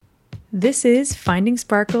This is Finding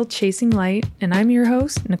Sparkle, Chasing Light, and I'm your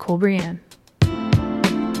host, Nicole Brienne.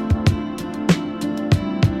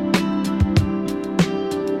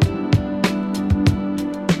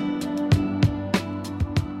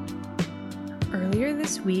 Earlier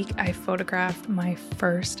this week, I photographed my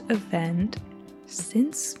first event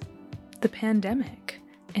since the pandemic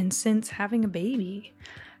and since having a baby.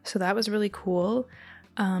 So that was really cool.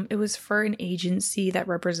 It was for an agency that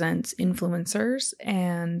represents influencers,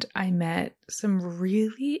 and I met some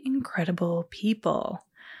really incredible people.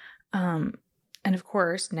 And of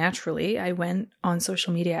course, naturally, I went on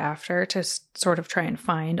social media after to sort of try and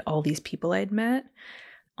find all these people I'd met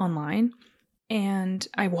online. And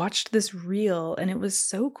I watched this reel, and it was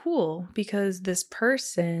so cool because this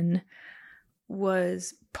person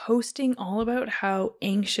was posting all about how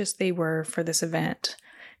anxious they were for this event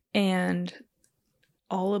and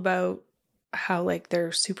all about how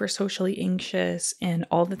they're super socially anxious and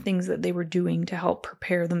all the things that they were doing to help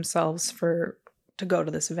prepare themselves to go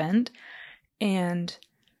to this event. And,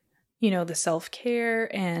 the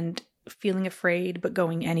self-care and feeling afraid, but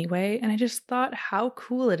going anyway. And I just thought how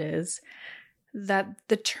cool it is that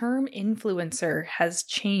the term influencer has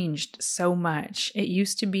changed so much. It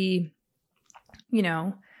used to be,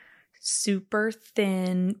 super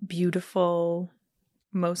thin, beautiful,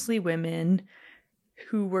 mostly women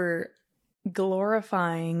who were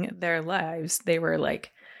glorifying their lives. They were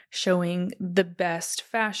showing the best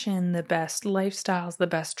fashion, the best lifestyles, the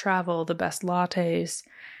best travel, the best lattes.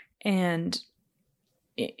 And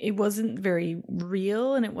it wasn't very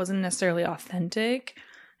real and it wasn't necessarily authentic.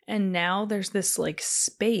 And now there's this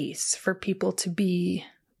space for people to be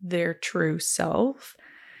their true self.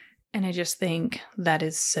 And I just think that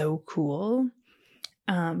is so cool.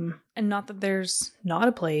 And not that there's not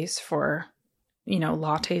a place for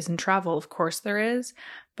lattes and travel. Of course there is,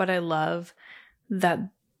 but I love that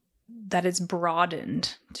it's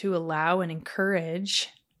broadened to allow and encourage,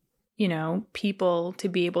 people to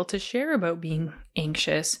be able to share about being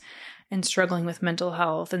anxious and struggling with mental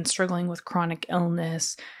health and struggling with chronic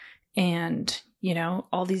illness and,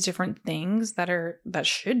 all these different things that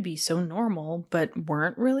should be so normal, but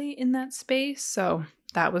weren't really in that space. So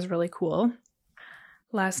that was really cool.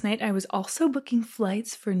 Last night, I was also booking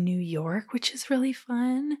flights for New York, which is really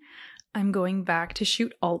fun. I'm going back to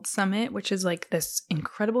shoot Alt Summit, which is this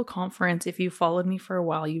incredible conference. If you followed me for a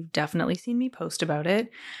while, you've definitely seen me post about it.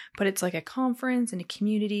 But it's a conference and a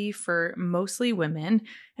community for mostly women.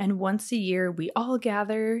 And once a year, we all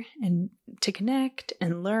gather and to connect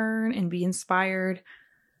and learn and be inspired.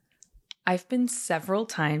 I've been several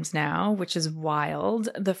times now, which is wild.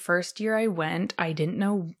 The first year I went, I didn't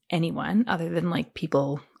know anyone other than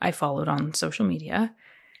people I followed on social media.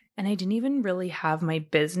 And I didn't even really have my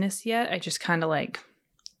business yet. I just kind of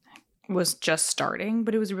was just starting,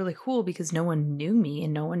 but it was really cool because no one knew me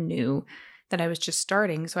and no one knew that I was just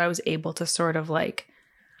starting. So I was able to sort of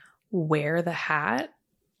wear the hat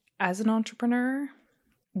as an entrepreneur,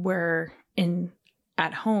 where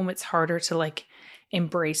at home, it's harder to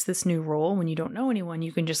embrace this new role when you don't know anyone.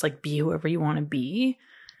 You can just be whoever you want to be.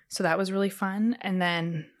 So that was really fun. And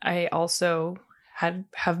then I also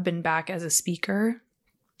have been back as a speaker.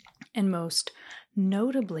 And most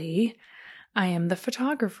notably, I am the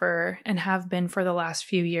photographer and have been for the last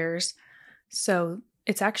few years. So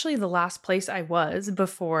it's actually the last place I was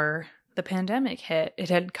before the pandemic hit. It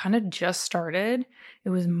had kind of just started.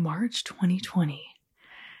 It was March 2020.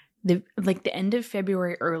 The end of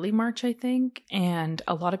February, early March, I think. And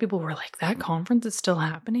a lot of people were that conference is still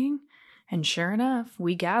happening. And sure enough,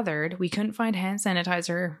 we gathered. We couldn't find hand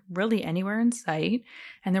sanitizer really anywhere in sight.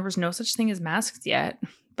 And there was no such thing as masks yet.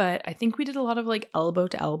 But I think we did a lot of elbow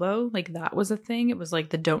to elbow. That was a thing. It was the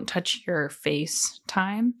don't touch your face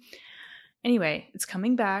time. Anyway, it's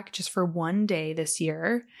coming back just for one day this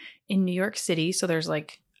year in New York City. So there's a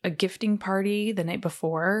gifting party the night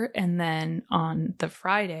before. And then on the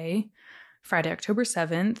Friday, October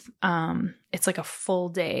 7th, it's a full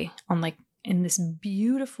day on in this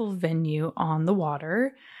beautiful venue on the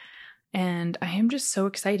water. And I am just so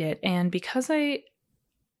excited. And because I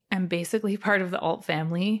am basically part of the Alt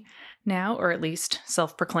family now, or at least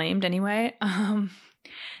self-proclaimed anyway,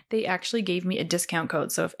 they actually gave me a discount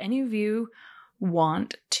code. So if any of you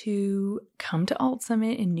want to come to Alt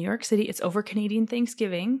Summit in New York City, it's over Canadian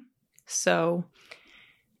Thanksgiving. So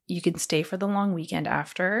you can stay for the long weekend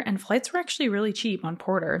after. And flights were actually really cheap on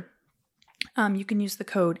Porter. You can use the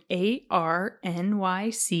code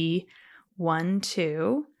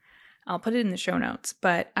ARNYC12. I'll put it in the show notes,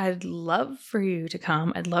 but I'd love for you to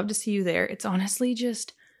come. I'd love to see you there. It's honestly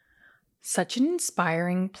just such an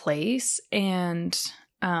inspiring place. And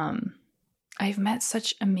I've met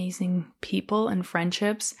such amazing people and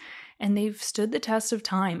friendships, and they've stood the test of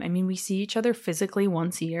time. I mean, we see each other physically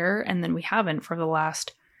once a year, and then we haven't for the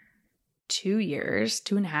last 2 years,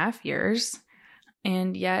 2.5 years.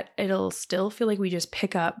 And yet it'll still feel like we just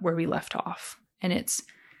pick up where we left off. And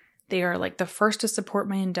they are like the first to support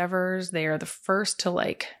my endeavors. They are the first to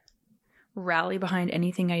like rally behind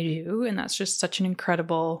anything I do. And that's just such an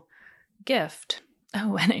incredible gift.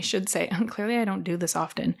 Oh, and I should say, clearly I don't do this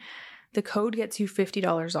often. The code gets you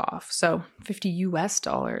 $50 off. So $50 US.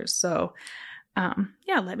 So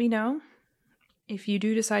yeah, let me know if you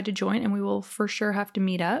do decide to join, and we will for sure have to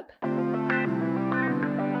meet up.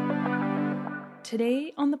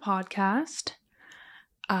 Today on the podcast,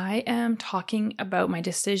 I am talking about my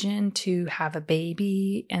decision to have a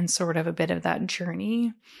baby and sort of a bit of that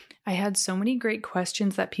journey. I had so many great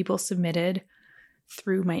questions that people submitted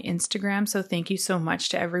through my Instagram, so thank you so much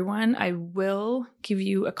to everyone. I will give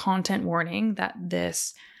you a content warning that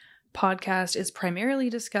this podcast is primarily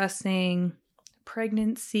discussing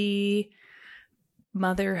pregnancy,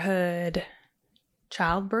 motherhood,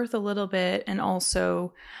 childbirth a little bit, and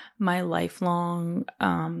also my lifelong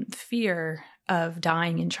fear of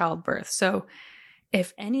dying in childbirth. So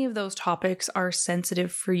if any of those topics are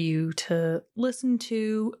sensitive for you to listen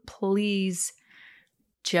to, please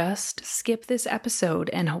just skip this episode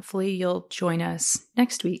and hopefully you'll join us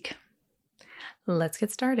next week. Let's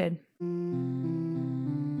get started.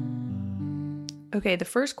 Okay, the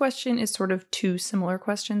first question is sort of two similar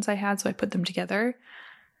questions I had, so I put them together.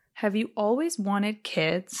 Have you always wanted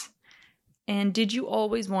kids? And did you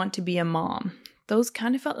always want to be a mom? Those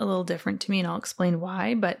kind of felt a little different to me, and I'll explain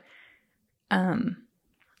why. But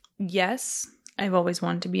yes, I've always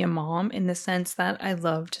wanted to be a mom in the sense that I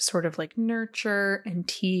love to sort of like nurture and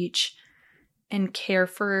teach and care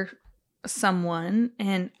for someone.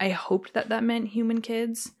 And I hoped that that meant human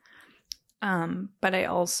kids. But I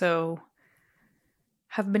also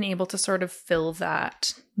have been able to sort of fill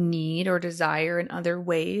that need or desire in other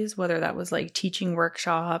ways, whether that was like teaching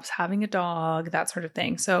workshops, having a dog, that sort of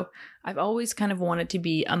thing. So I've always kind of wanted to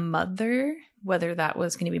be a mother, whether that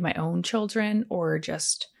was going to be my own children or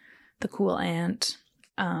just the cool aunt.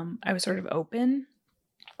 I was sort of open.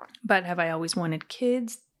 But have I always wanted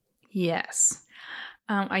kids? Yes.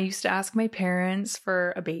 I used to ask my parents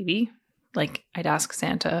for a baby. Like I'd ask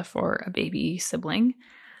Santa for a baby sibling.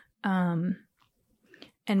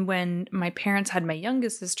 And when my parents had my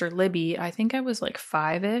youngest sister, Libby, I think I was like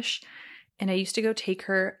 5-ish, and I used to go take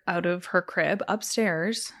her out of her crib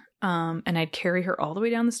upstairs, and I'd carry her all the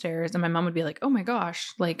way down the stairs, and my mom would be like, oh my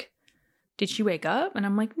gosh, like, did she wake up? And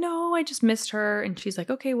I'm like, no, I just missed her. And she's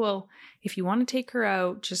like, okay, well, if you want to take her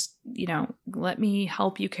out, just, let me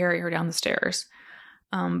help you carry her down the stairs.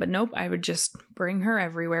 But nope, I would just bring her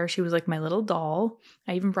everywhere. She was like my little doll.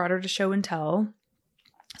 I even brought her to show and tell.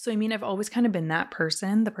 So, I mean, I've always kind of been that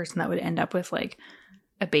person, the person that would end up with like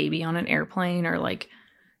a baby on an airplane or like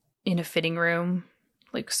in a fitting room,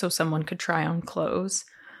 like so someone could try on clothes.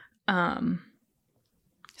 So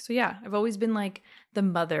yeah, I've always been like the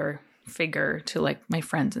mother figure to like my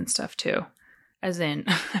friends and stuff too. As in,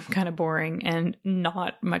 I'm kind of boring and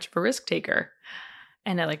not much of a risk taker.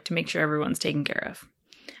 And I like to make sure everyone's taken care of.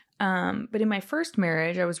 But in my first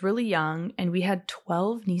marriage, I was really young and we had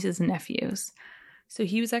 12 nieces and nephews. So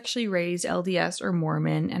he was actually raised LDS or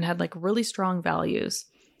Mormon and had like really strong values.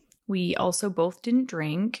 We also both didn't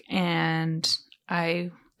drink, and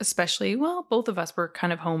both of us were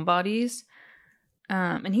kind of homebodies.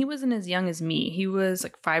 And he wasn't as young as me. He was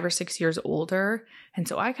like 5 or 6 years older. And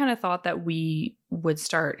so I kind of thought that we would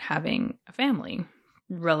start having a family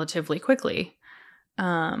relatively quickly.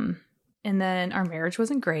 And then our marriage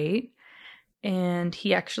wasn't great. And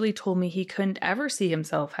he actually told me he couldn't ever see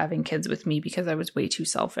himself having kids with me because I was way too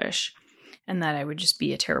selfish and that I would just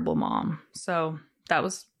be a terrible mom. So that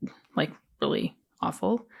was like really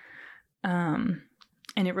awful. And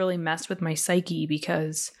it really messed with my psyche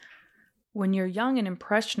because when you're young and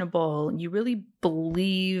impressionable, you really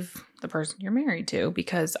believe the person you're married to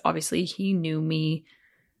because obviously he knew me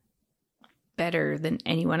better than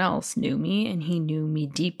anyone else knew me and he knew me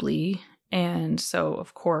deeply. And so,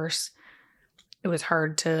 of course, it was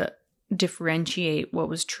hard to differentiate what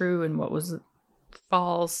was true and what was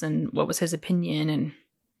false and what was his opinion and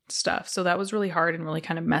stuff. So that was really hard and really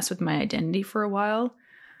kind of messed with my identity for a while.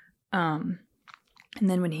 And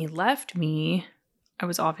then when he left me, I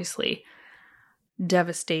was obviously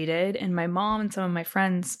devastated. And my mom and some of my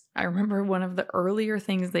friends, I remember one of the earlier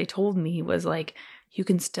things they told me was like, you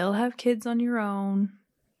can still have kids on your own,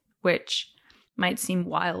 which might seem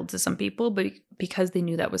wild to some people, but because they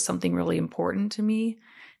knew that was something really important to me,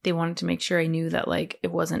 they wanted to make sure I knew that like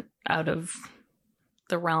it wasn't out of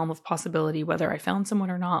the realm of possibility whether I found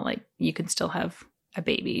someone or not. Like you can still have a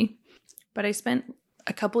baby. But I spent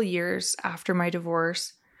a couple years after my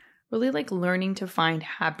divorce really like learning to find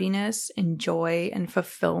happiness and joy and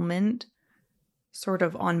fulfillment sort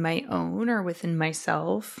of on my own or within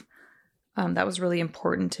myself. That was really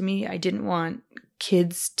important to me. I didn't want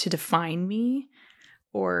kids to define me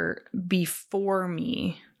or be for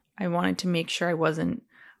me. I wanted to make sure I wasn't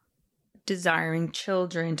desiring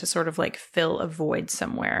children to sort of like fill a void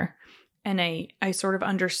somewhere. And I sort of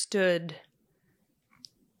understood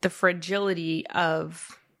the fragility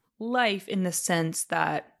of life in the sense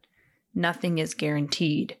that nothing is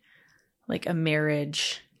guaranteed, like a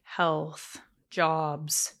marriage, health,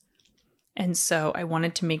 jobs. And so I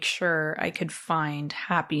wanted to make sure I could find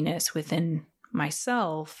happiness within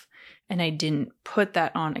myself, and I didn't put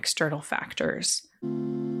that on external factors.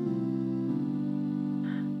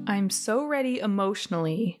 I'm so ready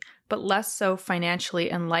emotionally, but less so financially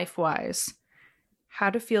and life-wise. How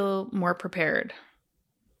to feel more prepared?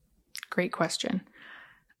 Great question.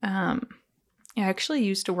 I actually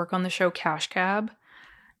used to work on the show Cash Cab,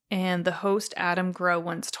 and the host Adam Groh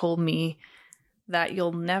once told me that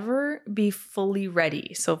you'll never be fully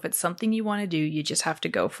ready. So if it's something you want to do, you just have to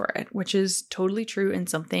go for it, which is totally true and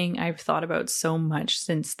something I've thought about so much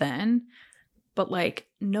since then. But like,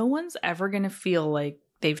 no one's ever going to feel like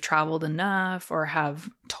they've traveled enough or have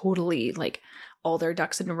totally like all their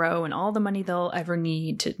ducks in a row and all the money they'll ever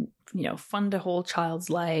need to, fund a whole child's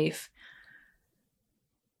life.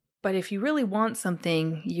 But if you really want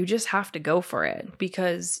something, you just have to go for it,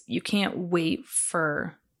 because you can't wait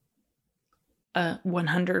for a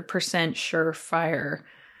 100% surefire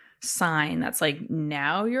sign that's like,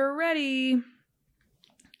 now you're ready.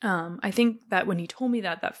 I think that when he told me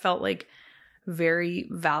that felt like very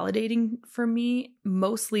validating for me,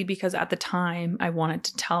 mostly because at the time I wanted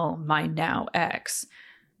to tell my now ex,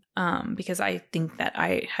 because I think that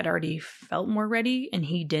I had already felt more ready and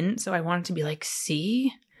he didn't. So I wanted to be like,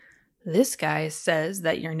 see, this guy says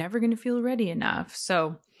that you're never going to feel ready enough.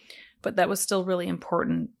 So, but that was still really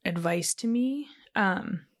important advice to me.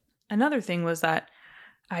 Another thing was that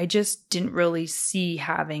I just didn't really see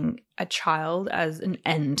having a child as an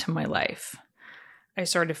end to my life. I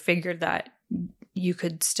sort of figured that you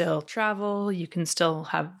could still travel, you can still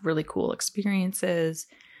have really cool experiences,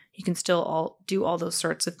 you can still do all those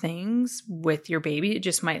sorts of things with your baby. It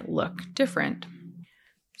just might look different.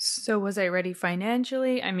 So was I ready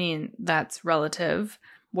financially? I mean, that's relative.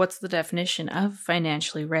 What's the definition of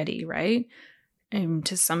financially ready, right? And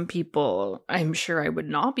to some people, I'm sure I would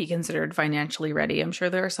not be considered financially ready. I'm sure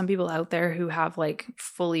there are some people out there who have like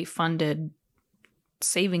fully funded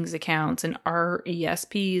savings accounts and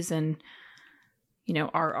RESPs and,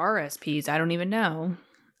 RRSPs. I don't even know.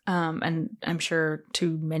 And I'm sure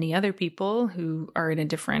to many other people who are in a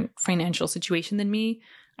different financial situation than me,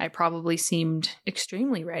 I probably seemed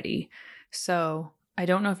extremely ready. So I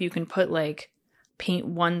don't know if you can paint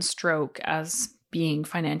one stroke as being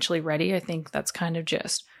financially ready. I think that's kind of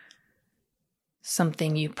just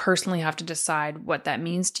something you personally have to decide what that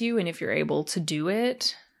means to you and if you're able to do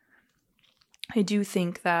it. I do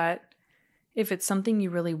think that if it's something you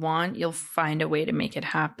really want, you'll find a way to make it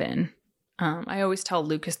happen. I always tell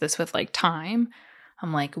Lucas this with time.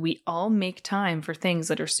 I'm like, we all make time for things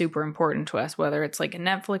that are super important to us, whether it's like a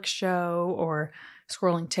Netflix show or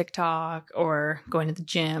scrolling TikTok or going to the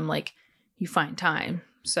gym, you find time.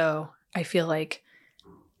 So I feel like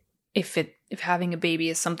if having a baby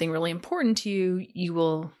is something really important to you, you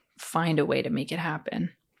will find a way to make it happen.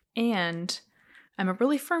 And I'm a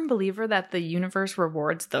really firm believer that the universe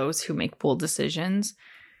rewards those who make bold decisions.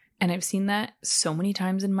 And I've seen that so many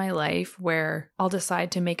times in my life where I'll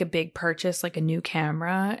decide to make a big purchase, like a new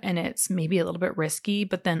camera, and it's maybe a little bit risky,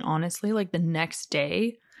 but then honestly, the next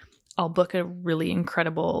day, I'll book a really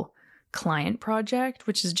incredible client project,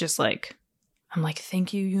 which is just I'm like,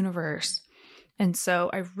 thank you, universe. And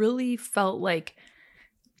so I really felt like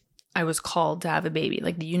I was called to have a baby.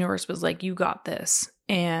 The universe was like, you got this.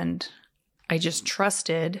 And I just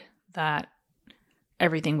trusted that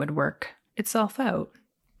everything would work itself out.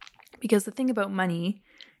 Because the thing about money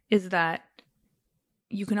is that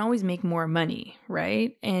you can always make more money,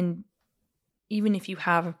 right? And even if you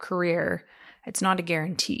have a career, it's not a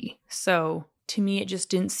guarantee. So to me, it just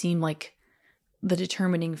didn't seem like the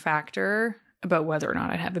determining factor about whether or not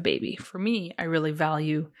I'd have a baby. For me, I really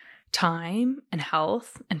value time and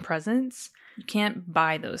health and presence. You can't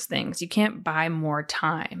buy those things. You can't buy more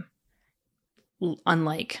time,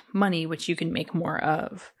 unlike money, which you can make more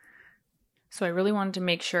of. So I really wanted to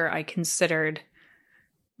make sure I considered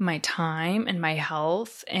my time and my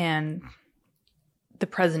health and the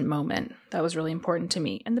present moment. That was really important to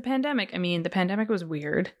me. And the pandemic was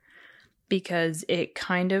weird because it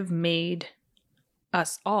kind of made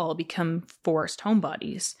us all become forced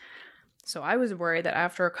homebodies. So I was worried that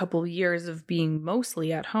after a couple of years of being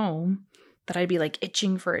mostly at home, that I'd be like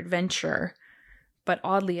itching for adventure. But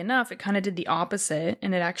oddly enough, it kind of did the opposite,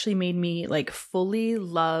 and it actually made me like fully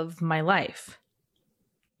love my life.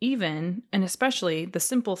 Even and especially the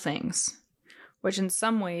simple things, which in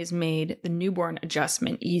some ways made the newborn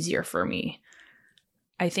adjustment easier for me.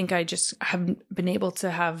 I think I just have been able to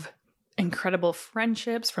have incredible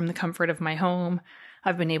friendships from the comfort of my home.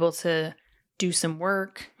 I've been able to do some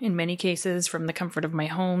work, in many cases, from the comfort of my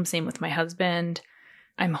home. Same with my husband.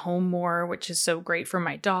 I'm home more, which is so great for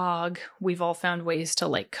my dog. We've all found ways to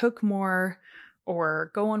like cook more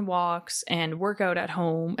or go on walks and work out at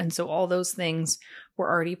home. And so all those things were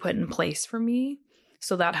already put in place for me.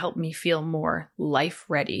 So that helped me feel more life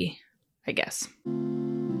ready, I guess.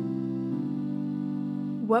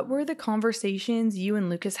 What were the conversations you and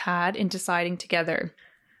Lucas had in deciding together?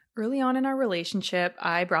 Early on in our relationship,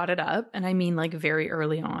 I brought it up, and I mean like very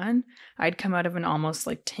early on. I'd come out of an almost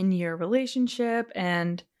like 10-year relationship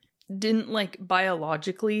and didn't like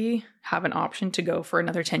biologically have an option to go for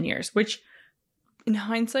another 10 years, which in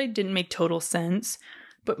hindsight didn't make total sense.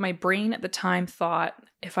 But my brain at the time thought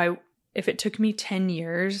if it took me 10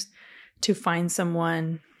 years to find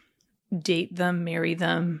someone, date them, marry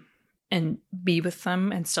them, and be with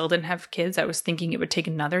them and still didn't have kids, I was thinking it would take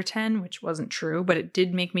another 10, which wasn't true, but it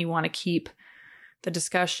did make me want to keep the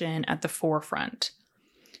discussion at the forefront.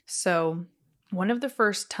 So one of the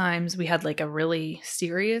first times we had like a really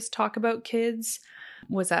serious talk about kids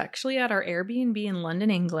was actually at our Airbnb in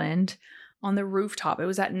London, England, on the rooftop. It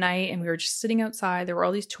was at night and we were just sitting outside. There were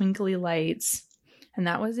all these twinkly lights, and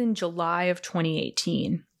that was in July of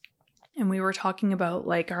 2018. And we were talking about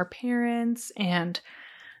like our parents, and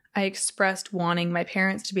I expressed wanting my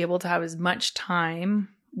parents to be able to have as much time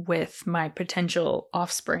with my potential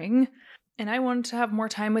offspring. And I wanted to have more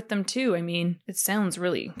time with them too. I mean, it sounds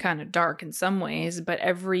really kind of dark in some ways, but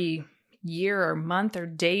every year or month or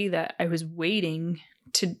day that I was waiting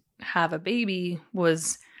to have a baby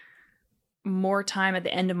was more time at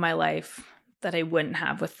the end of my life that I wouldn't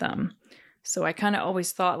have with them. So I kind of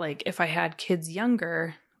always thought like if I had kids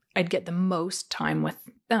younger, I'd get the most time with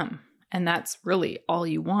them. And that's really all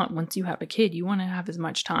you want once you have a kid. You want to have as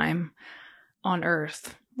much time on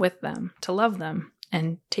earth with them, to love them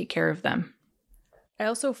and take care of them. I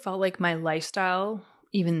also felt like my lifestyle,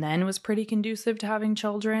 even then, was pretty conducive to having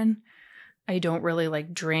children. I don't really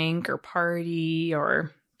like drink or party,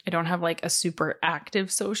 or I don't have like a super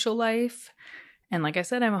active social life. And like I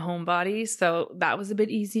said, I'm a homebody, so that was a bit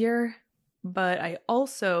easier. But I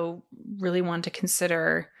also really wanted to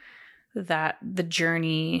consider that the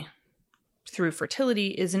journey through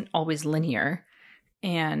fertility isn't always linear.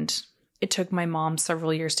 And it took my mom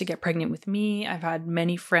several years to get pregnant with me. I've had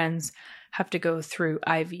many friends have to go through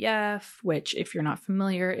IVF, which, if you're not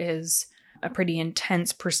familiar, is a pretty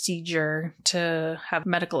intense procedure to have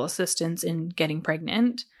medical assistance in getting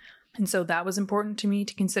pregnant. And so that was important to me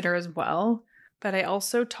to consider as well. But I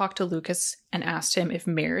also talked to Lucas and asked him if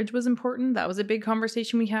marriage was important. That was a big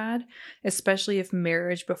conversation we had, especially if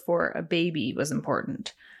marriage before a baby was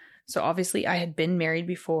important. So obviously I had been married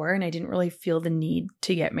before and I didn't really feel the need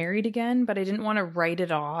to get married again, but I didn't want to write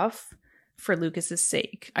it off for Lucas's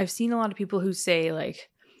sake. I've seen a lot of people who say like,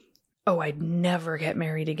 oh, I'd never get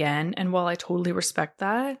married again. And while I totally respect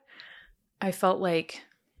that, I felt like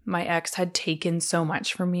my ex had taken so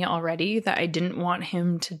much from me already that I didn't want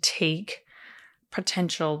him to take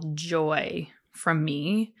potential joy from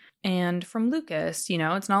me and from Lucas. You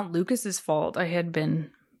know, it's not Lucas's fault. I had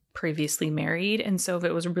been previously married. And so if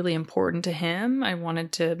it was really important to him, I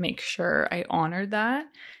wanted to make sure I honored that.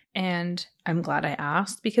 And I'm glad I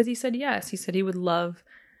asked because he said yes. He said he would love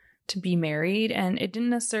to be married. And it didn't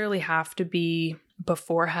necessarily have to be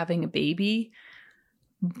before having a baby,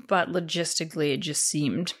 but logistically, it just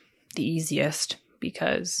seemed the easiest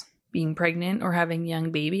because being pregnant or having a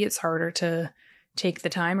young baby, it's harder to take the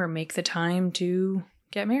time or make the time to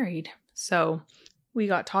get married. So we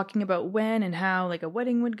got talking about when and how like a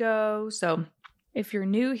wedding would go. So if you're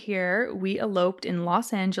new here, we eloped in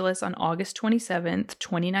Los Angeles on August 27th,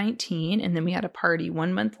 2019. And then we had a party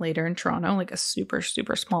 1 month later in Toronto, like a super,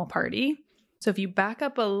 super small party. So if you back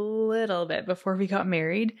up a little bit before we got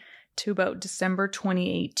married to about December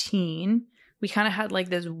 2018, we kind of had like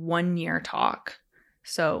this 1 year talk.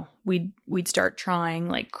 So we'd start trying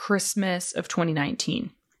like Christmas of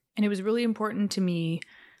 2019. And it was really important to me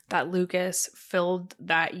that Lucas filled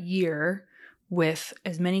that year with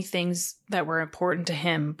as many things that were important to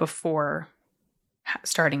him before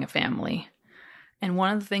starting a family. And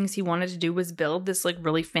one of the things he wanted to do was build this like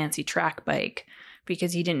really fancy track bike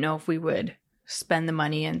because he didn't know if we would spend the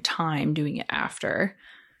money and time doing it after.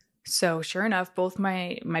 So sure enough, both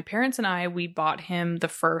my parents and I, we bought him the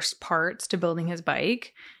first parts to building his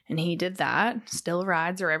bike, and he did that. Still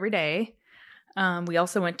rides her every day. We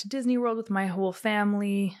also went to Disney World with my whole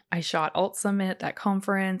family. I shot Alt Summit, that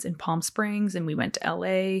conference in Palm Springs, and we went to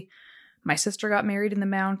LA. My sister got married in the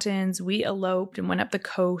mountains. We eloped and went up the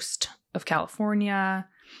coast of California.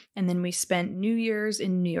 And then we spent New Year's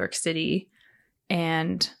in New York City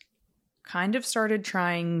and kind of started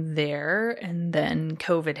trying there. And then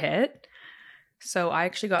COVID hit. So I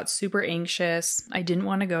actually got super anxious. I didn't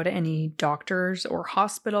want to go to any doctors or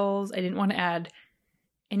hospitals. I didn't want to add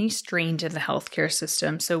any strain to the healthcare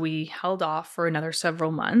system. So we held off for another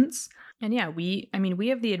several months. And yeah, we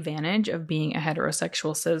have the advantage of being a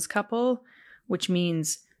heterosexual cis couple, which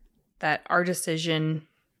means that our decision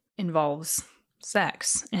involves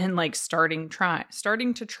sex, and like starting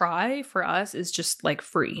to try for us is just like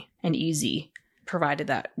free and easy, provided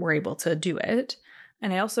that we're able to do it.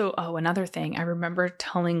 And I also, another thing, I remember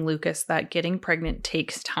telling Lucas that getting pregnant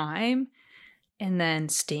takes time, and then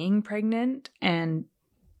staying pregnant, and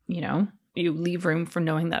you leave room for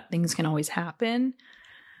knowing that things can always happen.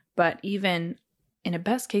 But even in a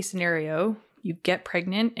best case scenario, you get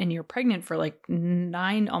pregnant and you're pregnant for like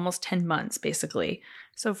 9, almost 10 months, basically.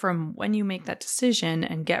 So from when you make that decision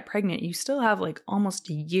and get pregnant, you still have like almost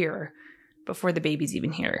a year before the baby's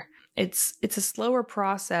even here. It's a slower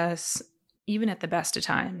process, even at the best of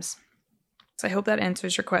times. So I hope that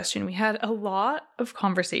answers your question. We had a lot of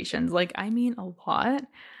conversations, a lot,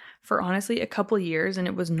 for honestly a couple years, and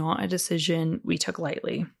it was not a decision we took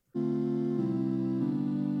lightly.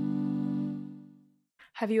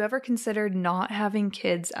 Have you ever considered not having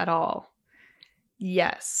kids at all?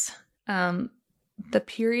 Yes. The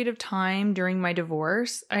period of time during my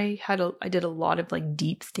divorce, I did a lot of like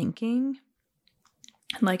deep thinking.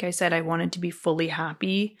 Like I said, I wanted to be fully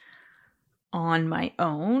happy on my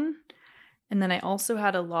own. And then I also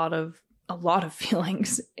had a lot of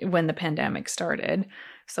feelings when the pandemic started.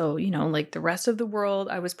 So, like the rest of the world,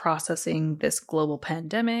 I was processing this global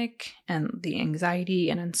pandemic and the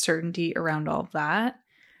anxiety and uncertainty around all of that.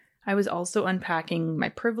 I was also unpacking my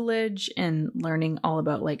privilege and learning all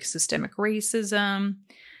about like systemic racism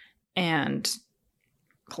and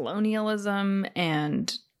colonialism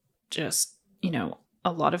and just,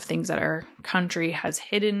 a lot of things that our country has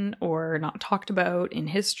hidden or not talked about in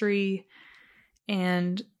history.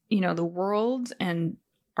 And, the world and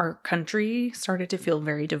our country started to feel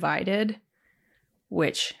very divided,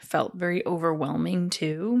 which felt very overwhelming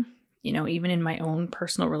too. Even in my own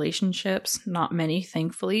personal relationships, not many,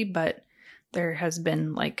 thankfully, but there has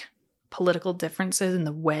been like political differences and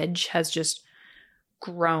the wedge has just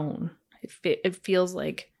grown. It feels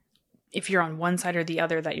like if you're on one side or the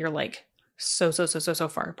other that you're like so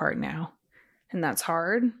far apart now. And that's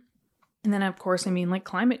hard. And then of course, like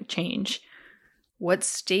climate change. What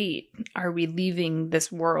state are we leaving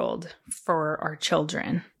this world for our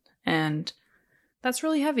children? And that's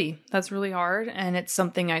really heavy. That's really hard. And it's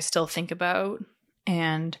something I still think about.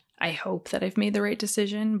 And I hope that I've made the right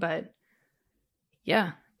decision. But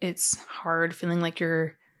yeah, it's hard feeling like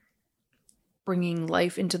you're bringing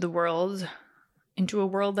life into the world, into a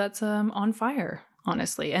world that's on fire,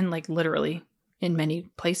 honestly. And like literally in many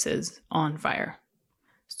places on fire.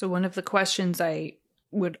 So one of the questions I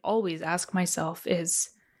would always ask myself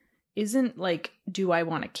isn't like, do I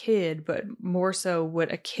want a kid? But more so,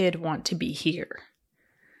 would a kid want to be here?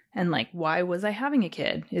 And like, why was I having a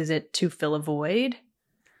kid? Is it to fill a void?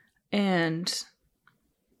 And,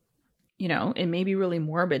 it may be really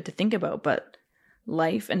morbid to think about, but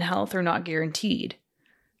life and health are not guaranteed.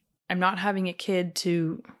 I'm not having a kid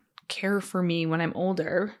to care for me when I'm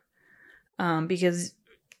older, because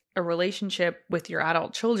a relationship with your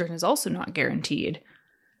adult children is also not guaranteed.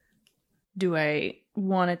 Do I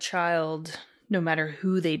want a child no matter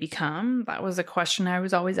who they become? That was a question I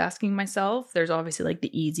was always asking myself. There's obviously like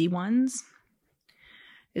the easy ones.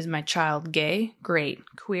 Is my child gay? Great.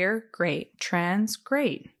 Queer? Great. Trans?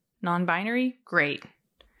 Great. Non-binary? Great.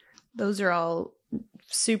 Those are all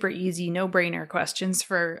super easy, no-brainer questions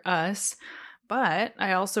for us. But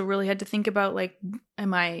I also really had to think about like,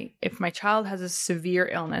 if my child has a severe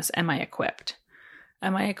illness, am I equipped?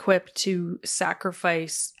 Am I equipped to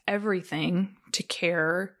sacrifice everything to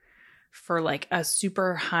care for like a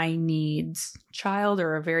super high needs child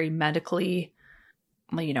or a very medically,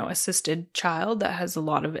 assisted child that has a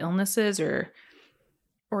lot of illnesses or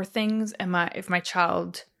things? If my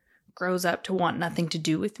child grows up to want nothing to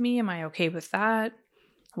do with me? Am I okay with that?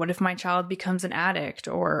 What if my child becomes an addict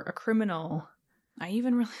or a criminal? I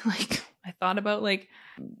even really I thought about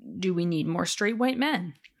do we need more straight white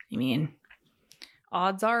men? I mean,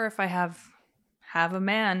 odds are if I have a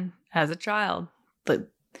man as a child, but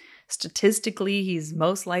statistically he's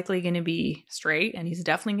most likely going to be straight and he's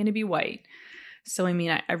definitely going to be white. So, I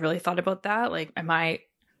mean, I really thought about that. Like, am I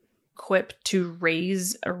equipped to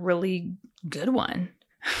raise a really good one?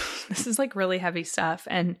 This is really heavy stuff.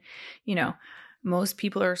 And, most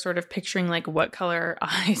people are sort of picturing what color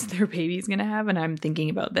eyes their baby's going to have. And I'm thinking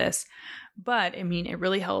about this. But I mean, it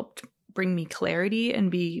really helped bring me clarity and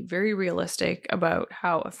be very realistic about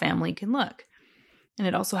how a family can look. And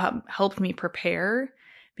it also helped me prepare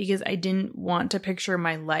because I didn't want to picture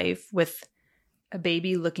my life with a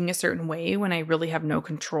baby looking a certain way when I really have no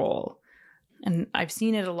control. And I've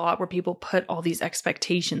seen it a lot where people put all these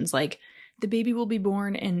expectations like the baby will be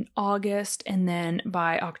born in August and then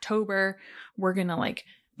by October we're going to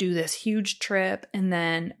do this huge trip, and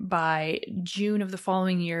then by June of the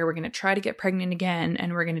following year we're going to try to get pregnant again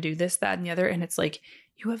and we're going to do this, that, and the other. And it's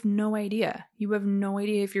you have no idea. You have no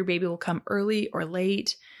idea if your baby will come early or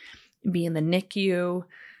late, be in the NICU.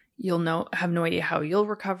 You'll have no idea how you'll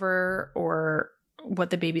recover or what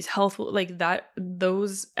the baby's health will that.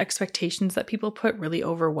 Those expectations that people put really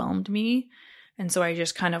overwhelmed me. And so I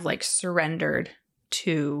just kind of surrendered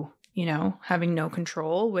to, having no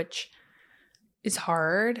control, which is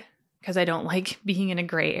hard because I don't like being in a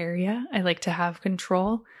gray area. I like to have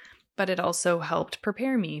control, but it also helped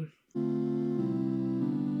prepare me.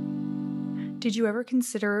 Did you ever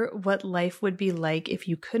consider what life would be like if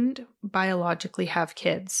you couldn't biologically have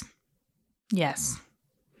kids? Yes,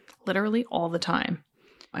 literally all the time.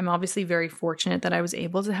 I'm obviously very fortunate that I was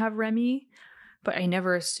able to have Remy, but I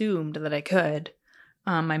never assumed that I could.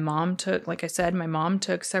 My mom took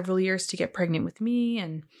several years to get pregnant with me,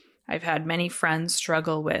 and I've had many friends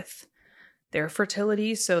struggle with their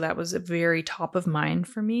fertility, so that was very top of mind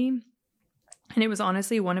for me. And it was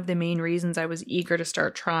honestly one of the main reasons I was eager to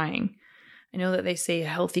start trying. I know that they say a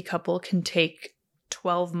healthy couple can take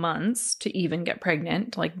 12 months to even get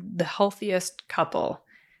pregnant, the healthiest couple.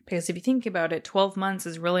 Because if you think about it, 12 months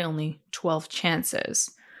is really only 12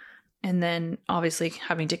 chances. And then obviously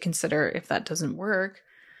having to consider if that doesn't work,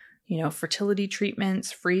 fertility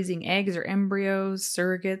treatments, freezing eggs or embryos,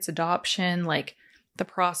 surrogates, adoption, the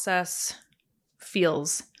process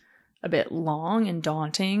feels a bit long and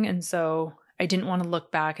daunting. And so I didn't want to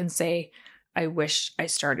look back and say, I wish I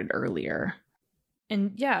started earlier.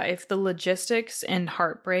 And yeah, if the logistics and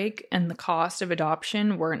heartbreak and the cost of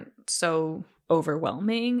adoption weren't so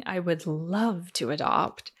overwhelming, I would love to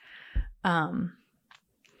adopt.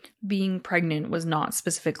 Being pregnant was not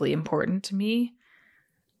specifically important to me.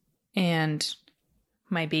 And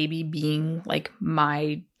my baby being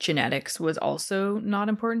my genetics was also not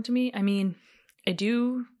important to me. I mean, I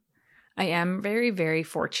am very, very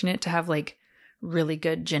fortunate to have really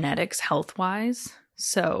good genetics health-wise.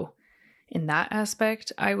 So in that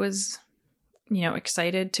aspect, I was,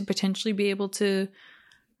 excited to potentially be able to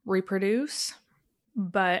reproduce.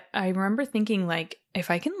 But I remember thinking if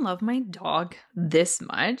I can love my dog this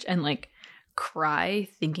much and cry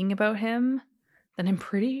thinking about him, then I'm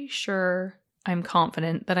pretty sure I'm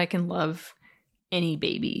confident that I can love any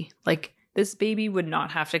baby. This baby would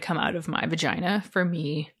not have to come out of my vagina for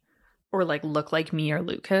me or look like me or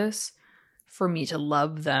Lucas for me to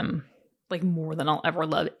love them more than I'll ever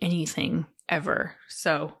love anything ever.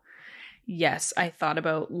 So yes, I thought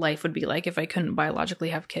about life would be if I couldn't biologically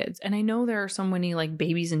have kids. And I know there are so many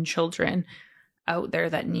babies and children out there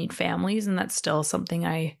that need families, and that's still something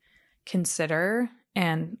I consider.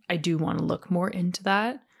 And I do want to look more into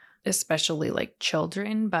that, especially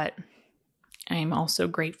children. But I'm also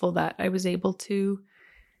grateful that I was able to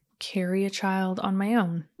carry a child on my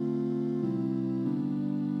own.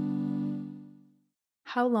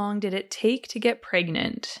 How long did it take to get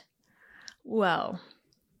pregnant? Well,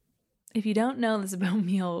 if you don't know this about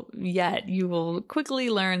me yet, you will quickly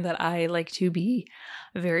learn that I like to be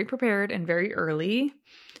very prepared and very early.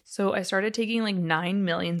 So I started taking 9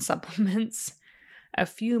 million supplements a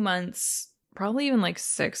few months, probably even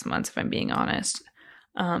 6 months if I'm being honest,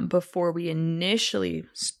 before we initially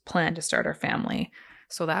planned to start our family.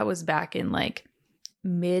 So that was back in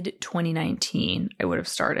mid 2019 I would have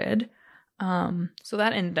started. So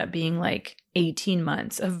that ended up being 18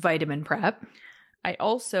 months of vitamin prep. I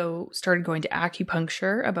also started going to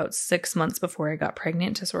acupuncture about 6 months before I got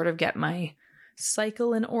pregnant to sort of get my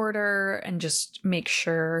cycle in order and just make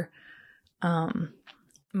sure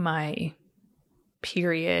my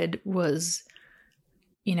period was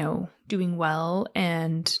doing well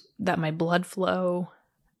and that my blood flow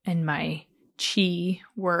and my chi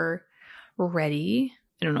were ready.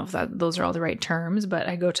 I don't know if those are all the right terms, but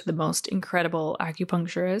I go to the most incredible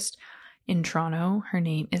acupuncturist in Toronto. Her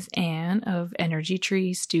name is Anne of Energy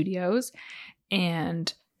Tree Studios.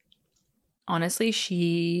 And honestly,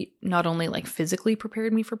 she not only physically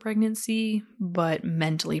prepared me for pregnancy, but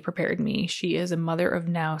mentally prepared me. She is a mother of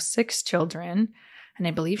now 6 children, and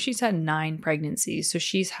I believe she's had 9 pregnancies. So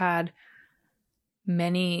she has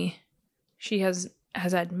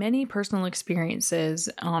had many personal experiences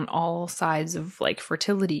on all sides of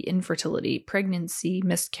fertility, infertility, pregnancy,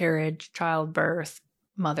 miscarriage, childbirth,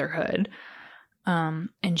 motherhood.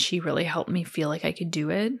 And she really helped me feel like I could do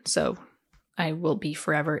it. So I will be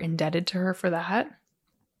forever indebted to her for that.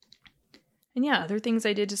 And yeah, other things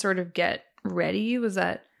I did to sort of get ready was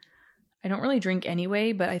that I don't really drink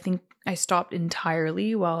anyway, but I think I stopped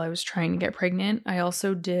entirely while I was trying to get pregnant. I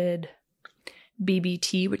also did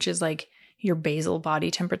BBT, which is your basal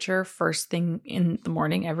body temperature first thing in the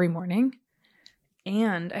morning, every morning.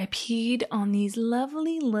 And I peed on these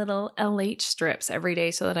lovely little LH strips every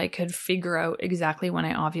day so that I could figure out exactly when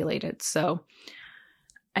I ovulated. So,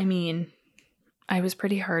 I mean, I was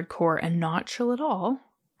pretty hardcore and not chill at all.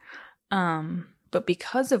 But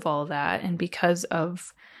because of all that and because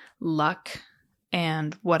of luck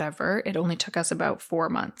and whatever, it only took us about 4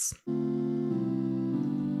 months.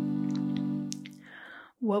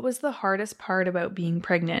 What was the hardest part about being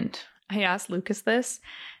pregnant? I asked Lucas this,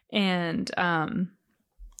 and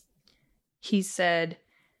he said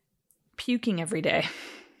puking every day.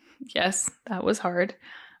 Yes, that was hard.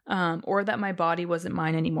 Or that my body wasn't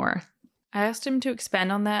mine anymore. I asked him to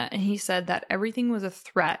expand on that, and he said that everything was a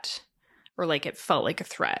threat, or it felt like a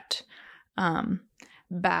threat.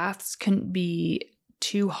 Baths couldn't be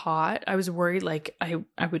too hot. I was worried I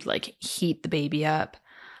would heat the baby up.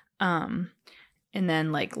 And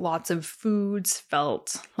then lots of foods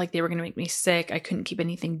felt like they were going to make me sick. I couldn't keep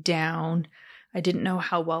anything down. I didn't know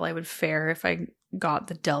how well I would fare if I got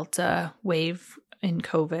the Delta wave in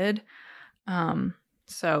COVID.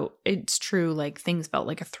 So it's true, things felt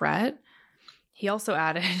like a threat. He also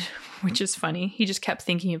added, which is funny, he just kept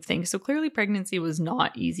thinking of things. So clearly pregnancy was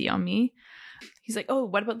not easy on me. He's like, oh,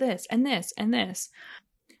 what about this and this and this?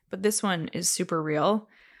 But this one is super real.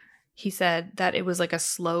 He said that it was like a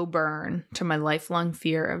slow burn to my lifelong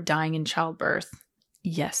fear of dying in childbirth.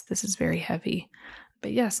 Yes, this is very heavy.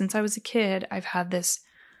 But yeah, since I was a kid, I've had this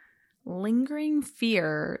lingering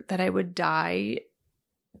fear that I would die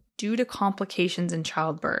due to complications in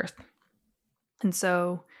childbirth. And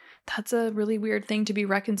so that's a really weird thing to be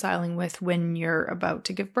reconciling with when you're about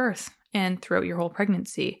to give birth and throughout your whole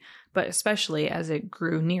pregnancy, but especially as it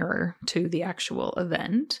grew nearer to the actual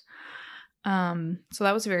event. So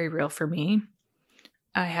that was very real for me.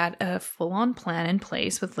 I had a full-on plan in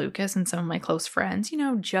place with Lucas and some of my close friends,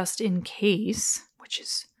 just in case, which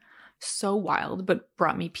is so wild, but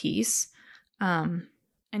brought me peace. And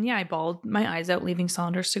yeah, I bawled my eyes out leaving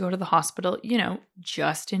Saunders to go to the hospital,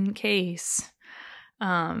 just in case.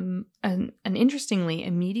 And interestingly,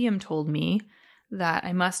 a medium told me that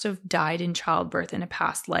I must have died in childbirth in a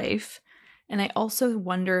past life. And I also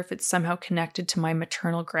wonder if it's somehow connected to my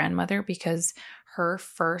maternal grandmother because her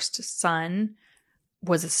first son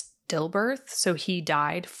was a stillbirth. So he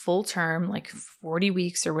died full term, 40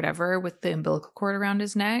 weeks or whatever, with the umbilical cord around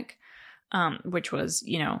his neck, which was,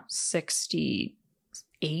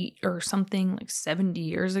 68 or something, 70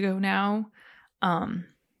 years ago now. And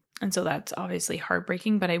so that's obviously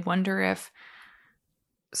heartbreaking, but I wonder if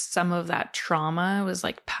some of that trauma was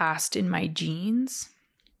passed in my genes.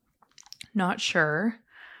 Not sure.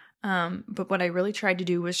 But what I really tried to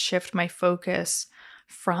do was shift my focus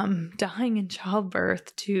from dying in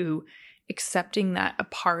childbirth to accepting that a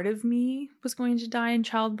part of me was going to die in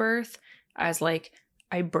childbirth, as I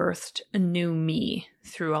birthed a new me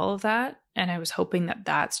through all of that. And I was hoping that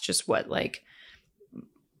that's just what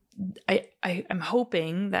I'm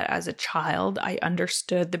hoping that as a child, I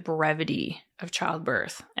understood the brevity of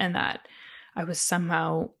childbirth and that I was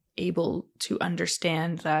somehow able to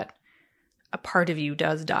understand that a part of you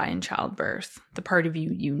does die in childbirth, the part of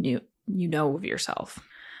you know of yourself.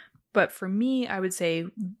 But for me, I would say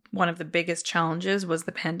one of the biggest challenges was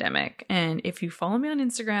the pandemic. And if you follow me on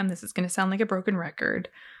Instagram, this is going to sound like a broken record,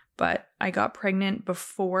 but I got pregnant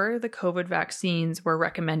before the COVID vaccines were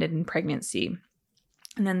recommended in pregnancy.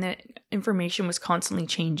 And then the information was constantly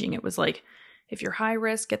changing. It was if you're high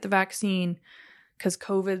risk, get the vaccine because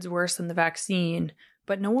COVID's worse than the vaccine.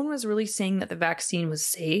 But no one was really saying that the vaccine was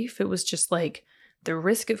safe. It was just the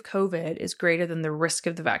risk of COVID is greater than the risk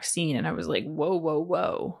of the vaccine. And I was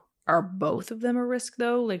whoa. are both of them a risk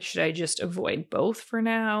though? Like, should I just avoid both for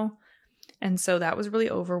now? And so that was really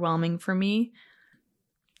overwhelming for me.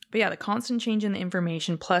 But yeah, the constant change in the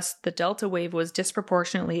information, plus the Delta wave was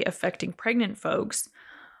disproportionately affecting pregnant folks,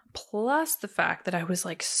 plus the fact that I was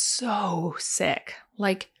like so sick.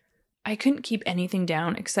 Like, I couldn't keep anything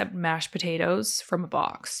down except mashed potatoes from a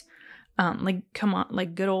box. Like, come on,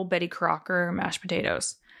 like good old Betty Crocker mashed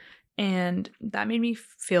potatoes. And that made me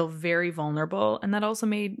feel very vulnerable. And that also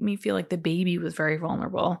made me feel like the baby was very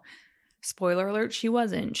vulnerable. Spoiler alert, she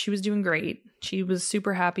wasn't. She was doing great. She was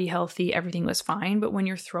super happy, healthy, everything was fine. But when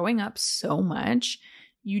you're throwing up so much,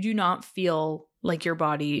 you do not feel like your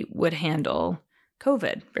body would handle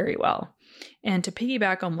COVID very well. And to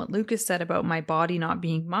piggyback on what Lucas said about my body not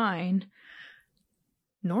being mine,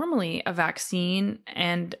 normally a vaccine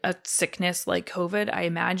and a sickness like COVID, I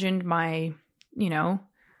imagined my,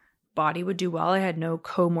 body would do well. I had no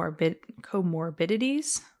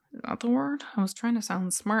comorbidities. Is that the word? I was trying to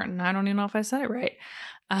sound smart and I don't even know if I said it right.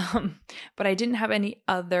 But I didn't have any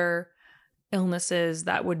other illnesses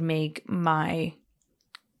that would make my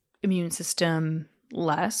immune system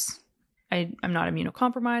less. I'm not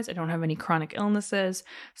immunocompromised. I don't have any chronic illnesses.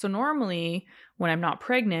 So normally when I'm not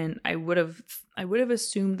pregnant, I would have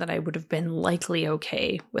assumed that I would have been likely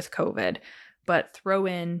okay with COVID, but throw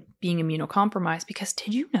in being immunocompromised, because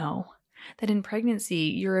did you know that in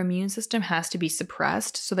pregnancy, your immune system has to be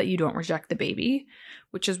suppressed so that you don't reject the baby,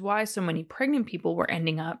 which is why so many pregnant people were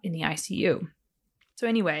ending up in the ICU. So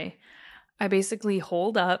anyway, I basically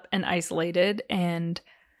holed up and isolated and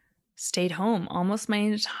stayed home almost my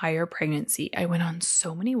entire pregnancy. I went on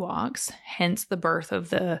so many walks, hence the birth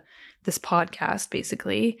of this podcast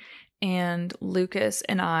basically. And Lucas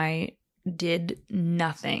and I did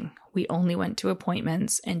nothing. We only went to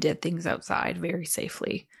appointments and did things outside very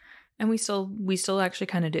safely. And we still actually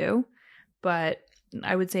kind of do. But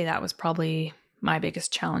I would say that was probably my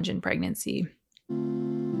biggest challenge in pregnancy.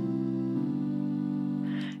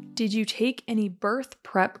 Did you take any birth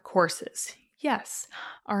prep courses? Yes.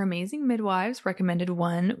 Our amazing midwives recommended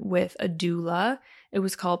one with a doula. It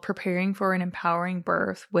was called Preparing for an Empowering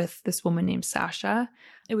Birth with this woman named Sasha.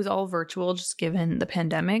 It was all virtual just given the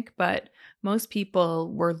pandemic, but most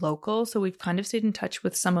people were local, so we've kind of stayed in touch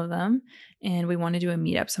with some of them, and we want to do a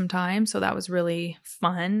meetup sometime. So that was really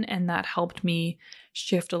fun, and that helped me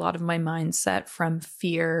shift a lot of my mindset from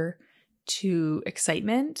fear to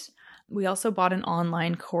excitement. We also bought an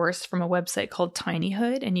online course from a website called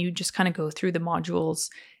Tinyhood, and you just kind of go through the modules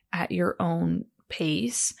at your own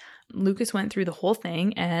pace. Lucas went through the whole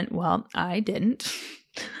thing, and well, I didn't.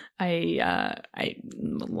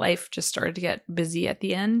 Life just started to get busy at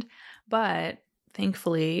the end, but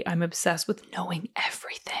thankfully I'm obsessed with knowing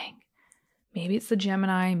everything. Maybe it's the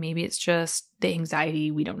Gemini, maybe it's just the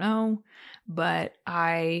anxiety, we don't know, but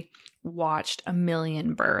I watched a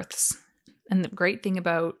million births. And the great thing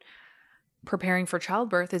about preparing for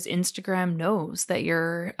childbirth is Instagram knows that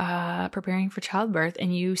you're preparing for childbirth,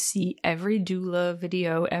 and you see every doula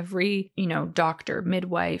video, every, doctor,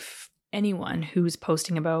 midwife, anyone who's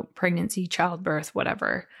posting about pregnancy, childbirth,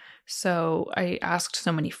 whatever. So I asked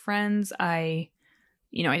so many friends. I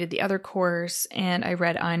did the other course, and I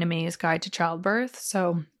read Ina May's Guide to Childbirth.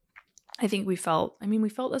 So I think we felt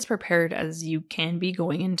as prepared as you can be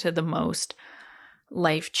going into the most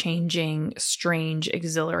life-changing, strange,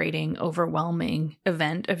 exhilarating, overwhelming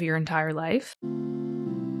event of your entire life.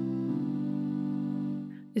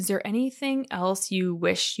 Is there anything else you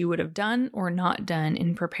wish you would have done or not done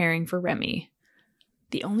in preparing for Remy?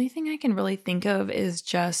 The only thing I can really think of is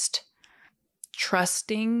just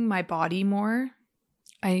trusting my body more.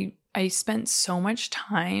 I spent so much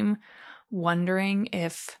time wondering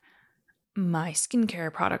if my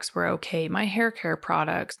skincare products were okay, my hair care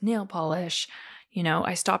products, nail polish.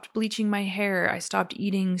 I stopped bleaching my hair. I stopped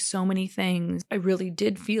eating so many things. I really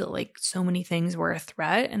did feel like so many things were a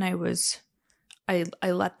threat, and I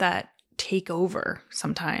let that take over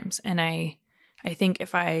sometimes. And I think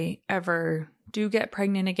if I ever do get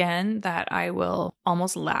pregnant again, that I will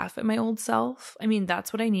almost laugh at my old self.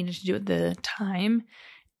 That's what I needed to do at the time.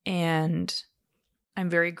 And I'm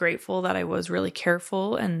very grateful that I was really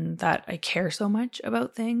careful and that I care so much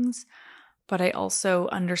about things. But I also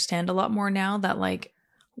understand a lot more now that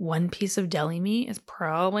one piece of deli meat is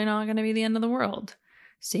probably not going to be the end of the world.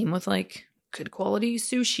 Same with good quality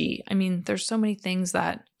sushi. There's so many things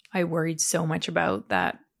that I worried so much about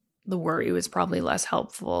that the worry was probably less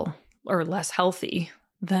helpful or less healthy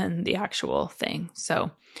than the actual thing.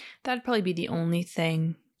 So that'd probably be the only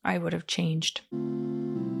thing I would have changed.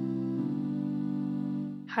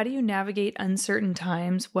 How do you navigate uncertain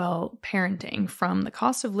times while parenting, from the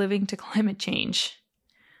cost of living to climate change?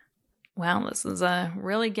 Well, this is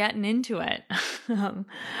really getting into it. I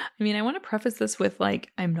want to preface this with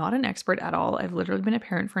I'm not an expert at all. I've literally been a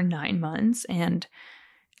parent for 9 months, and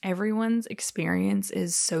everyone's experience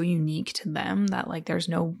is so unique to them that there's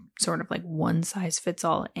no sort of one size fits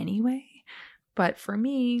all anyway. But for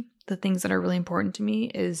me, the things that are really important to me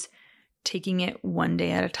is taking it one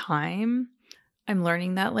day at a time. I'm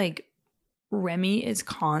learning that Remy is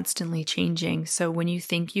constantly changing. So when you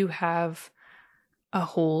think you have a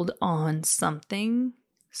hold on something,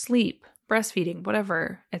 sleep, breastfeeding,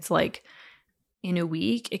 whatever, it's in a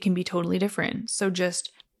week, it can be totally different. So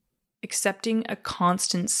just accepting a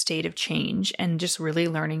constant state of change and just really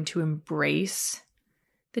learning to embrace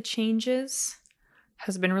the changes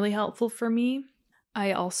has been really helpful for me.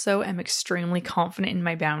 I also am extremely confident in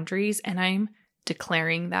my boundaries, and I'm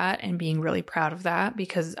declaring that and being really proud of that,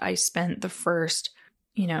 because I spent the first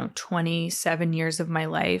 27 years of my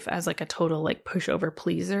life as a total pushover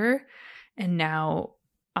pleaser. And now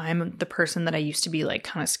I'm the person that I used to be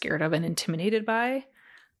kind of scared of and intimidated by.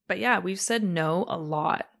 But yeah, we've said no a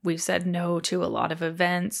lot. We've said no to a lot of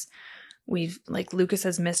events. We've Lucas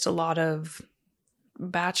has missed a lot of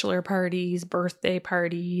bachelor parties, birthday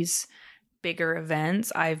parties, bigger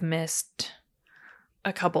events. I've missed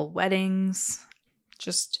a couple weddings,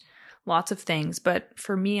 just lots of things. But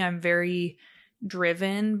for me, I'm very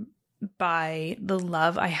driven by the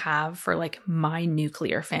love I have for my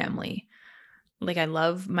nuclear family. I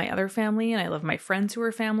love my other family and I love my friends who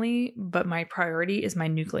are family, but my priority is my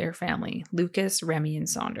nuclear family, Lucas, Remy, and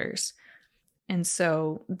Saunders. And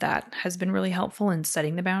so that has been really helpful in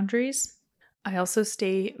setting the boundaries. I also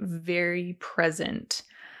stay very present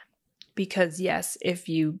because yes, if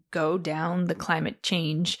you go down the climate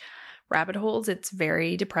change rabbit holes, it's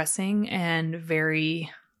very depressing and very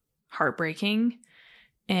heartbreaking.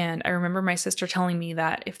 And I remember my sister telling me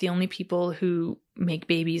that if the only people who make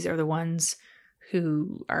babies are the ones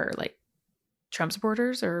who are Trump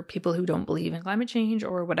supporters or people who don't believe in climate change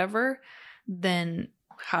or whatever, then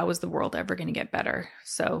how is the world ever going to get better?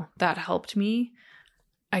 So that helped me.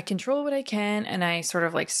 I control what I can and I sort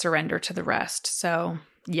of surrender to the rest. So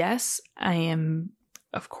yes, I am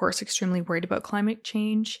of course extremely worried about climate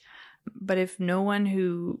change, but if no one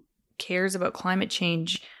who cares about climate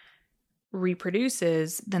change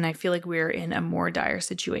reproduces, then I feel we're in a more dire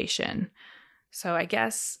situation. So I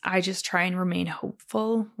guess I just try and remain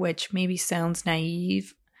hopeful, which maybe sounds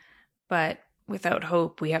naive, but without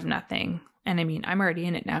hope, we have nothing. And I'm already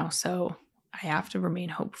in it now, so I have to remain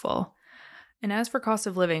hopeful. And as for cost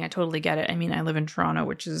of living, I totally get it. I live in Toronto,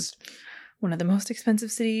 which is one of the most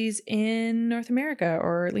expensive cities in North America,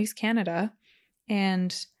 or at least Canada.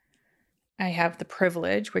 And I have the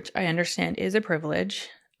privilege, which I understand is a privilege,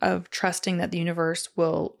 of trusting that the universe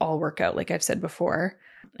will all work out, like I've said before.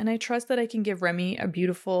 And I trust that I can give Remy a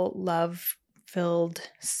beautiful, love-filled,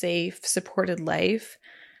 safe, supported life,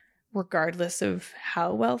 regardless of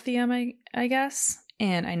how wealthy I guess.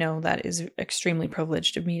 And I know that is extremely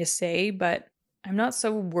privileged of me to say, but I'm not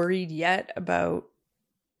so worried yet about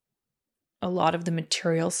a lot of the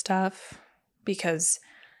material stuff because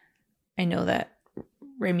I know that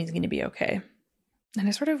Remy's going to be okay. And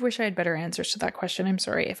I sort of wish I had better answers to that question. I'm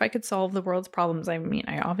sorry. If I could solve the world's problems, I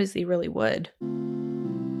obviously really would.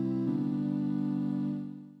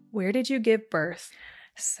 Where did you give birth?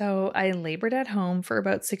 So I labored at home for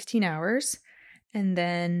about 16 hours. And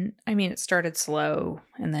then, it started slow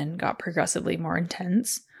and then got progressively more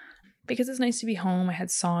intense. Because it's nice to be home, I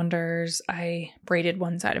had Saunders. I braided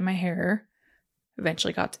one side of my hair.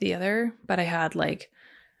 Eventually got to the other. But I had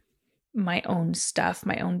my own stuff,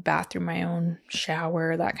 my own bathroom, my own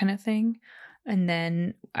shower, that kind of thing. And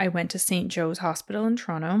then I went to St. Joe's Hospital in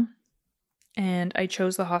Toronto. And I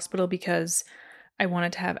chose the hospital because I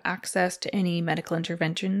wanted to have access to any medical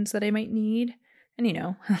interventions that I might need.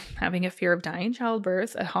 And, having a fear of dying in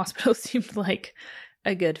childbirth, a hospital seemed like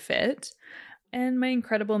a good fit. And my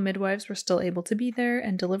incredible midwives were still able to be there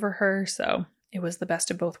and deliver her. So it was the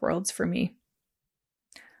best of both worlds for me.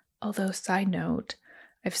 Although, side note,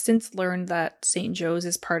 I've since learned that St. Joe's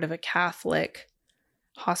is part of a Catholic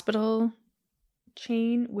hospital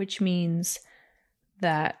chain, which means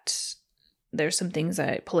that there's some things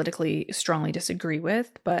I politically strongly disagree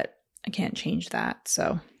with, but I can't change that,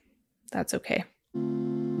 so that's okay.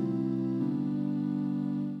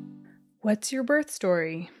 What's your birth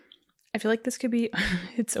story? I feel like this could be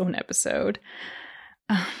its own episode,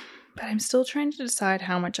 but I'm still trying to decide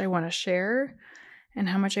how much I want to share and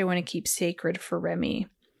how much I want to keep sacred for Remy.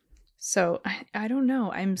 So I don't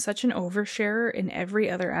know. I'm such an oversharer in every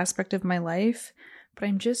other aspect of my life, but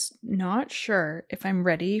I'm just not sure if I'm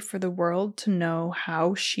ready for the world to know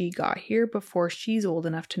how she got here before she's old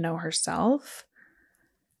enough to know herself.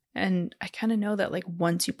 And I kind of know that like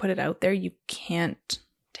once you put it out there, you can't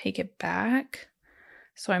take it back.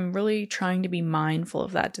 So I'm really trying to be mindful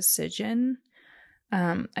of that decision.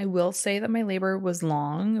 I will say that my labor was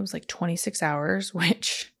long. It was like 26 hours,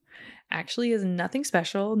 which actually is nothing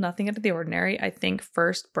special, nothing out of the ordinary. I think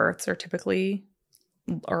first births are typically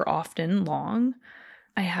or often long.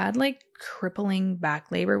 I had like crippling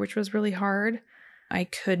back labor, which was really hard. I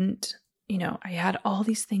couldn't, I had all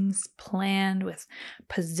these things planned with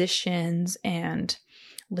positions and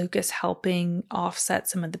Lucas helping offset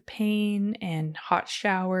some of the pain and hot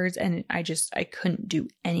showers. And I couldn't do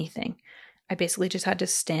anything. I basically just had to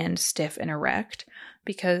stand stiff and erect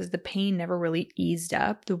because the pain never really eased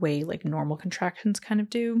up the way like normal contractions kind of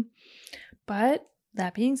do. But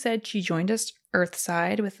that being said, she joined us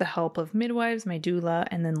earthside with the help of midwives, my doula,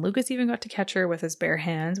 and then Lucas even got to catch her with his bare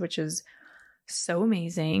hands, which is so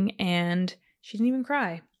amazing. And she didn't even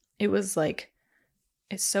cry. It was like,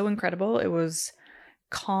 it's so incredible. It was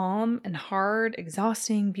calm and hard,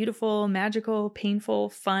 exhausting, beautiful, magical, painful,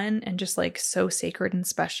 fun, and just like so sacred and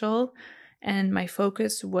special. And my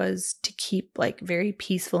focus was to keep like very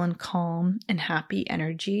peaceful and calm and happy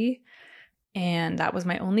energy. And that was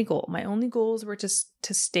my only goal. My only goals were just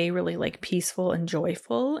to stay really like peaceful and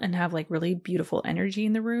joyful and have like really beautiful energy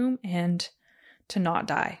in the room and to not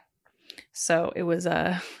die. So it was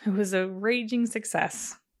a raging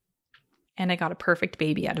success. And I got a perfect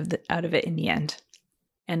baby out of it in the end.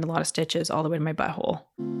 And a lot of stitches all the way to my butthole.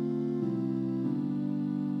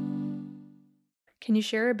 Can you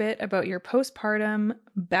share a bit about your postpartum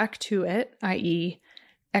back to it, i.e.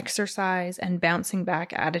 exercise and bouncing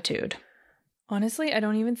back attitude? Honestly, I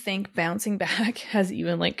don't even think bouncing back has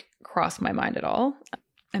even like crossed my mind at all.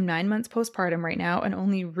 I'm 9 months postpartum right now and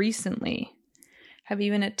only recently have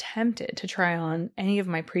even attempted to try on any of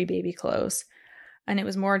my pre-baby clothes. And it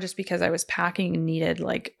was more just because I was packing and needed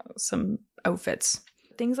like some outfits.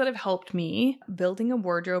 Things that have helped me, building a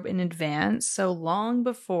wardrobe in advance. So long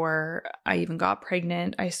before I even got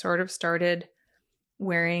pregnant, I sort of started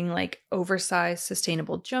wearing like oversized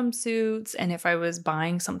sustainable jumpsuits. And if I was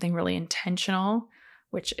buying something really intentional,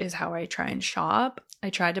 which is how I try and shop, I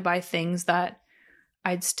tried to buy things that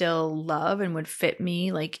I'd still love and would fit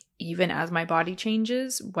me, like even as my body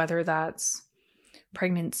changes, whether that's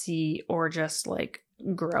pregnancy or just like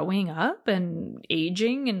growing up and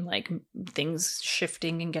aging and like things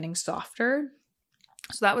shifting and getting softer.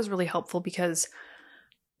 So that was really helpful because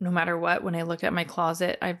no matter what, when I look at my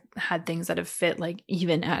closet, I've had things that have fit like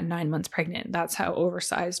even at 9 months pregnant. That's how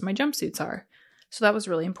oversized my jumpsuits are. So that was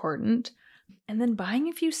really important. And then buying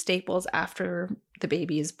a few staples after the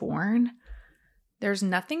baby is born. There's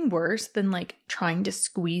nothing worse than like trying to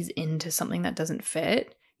squeeze into something that doesn't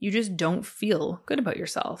fit. You just don't feel good about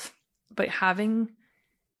yourself. But having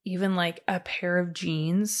even like a pair of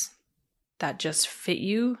jeans that just fit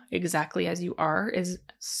you exactly as you are is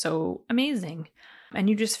so amazing. And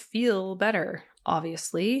you just feel better,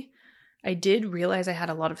 obviously. I did realize I had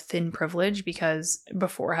a lot of thin privilege because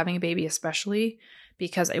before having a baby, especially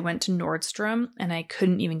because I went to Nordstrom and I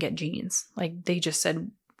couldn't even get jeans. Like they just said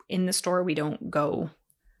in the store, we don't go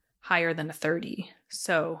higher than a 30.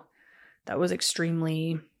 So that was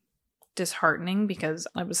extremely disheartening because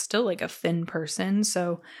I was still like a thin person.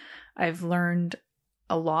 So I've learned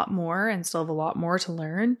a lot more and still have a lot more to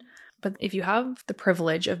learn. But if you have the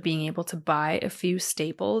privilege of being able to buy a few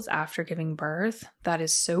staples after giving birth, that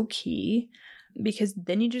is so key because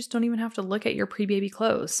then you just don't even have to look at your pre-baby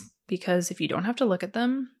clothes because if you don't have to look at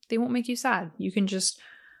them, they won't make you sad. You can just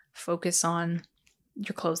focus on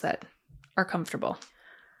your clothes that are comfortable.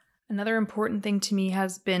 Another important thing to me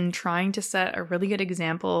has been trying to set a really good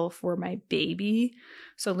example for my baby.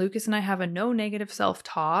 So Lucas and I have a no negative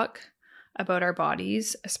self-talk about our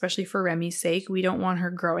bodies, especially for Remy's sake. We don't want her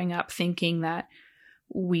growing up thinking that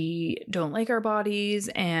we don't like our bodies.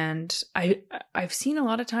 And I've seen a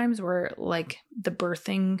lot of times where like the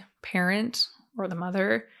birthing parent or the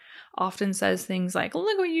mother often says things like,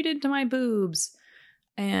 look what you did to my boobs.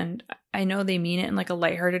 And I know they mean it in like a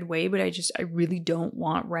lighthearted way, but I really don't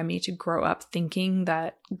want Remy to grow up thinking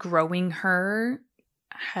that growing her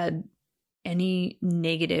had any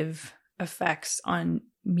negative effects on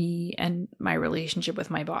me and my relationship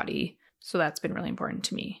with my body. So that's been really important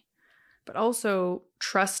to me. But also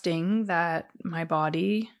trusting that my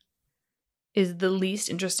body is the least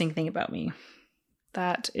interesting thing about me.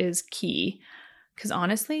 That is key. Because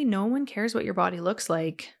honestly, no one cares what your body looks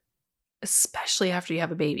like, especially after you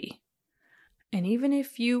have a baby. And even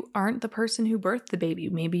if you aren't the person who birthed the baby,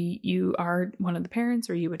 maybe you are one of the parents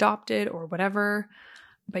or you adopted or whatever,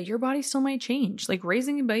 but your body still might change. Like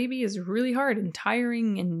raising a baby is really hard and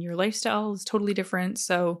tiring, and your lifestyle is totally different.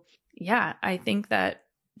 So yeah, I think that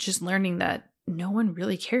just learning that no one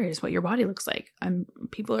really cares what your body looks like.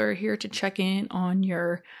 People are here to check in on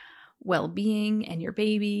your well-being and your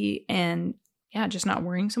baby, and yeah, just not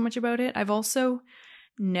worrying so much about it. I've also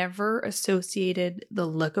never associated the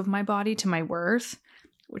look of my body to my worth,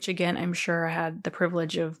 which again, I'm sure I had the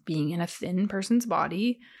privilege of being in a thin person's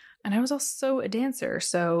body. And I was also a dancer,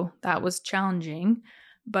 so that was challenging.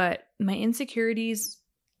 But my insecurities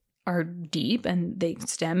are deep and they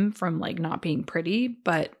stem from like not being pretty.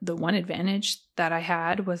 But the one advantage that I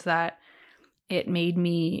had was that it made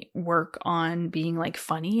me work on being like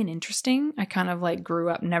funny and interesting. I kind of like grew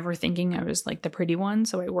up never thinking I was like the pretty one.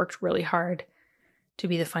 So I worked really hard to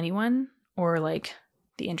be the funny one or like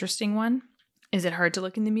the interesting one. Is it hard to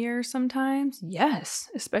look in the mirror sometimes? Yes,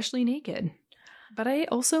 especially naked. But I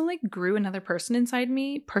also like grew another person inside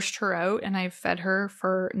me, pushed her out, and I've fed her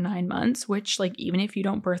for 9 months, which like even if you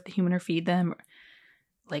don't birth the human or feed them,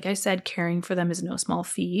 like I said, caring for them is no small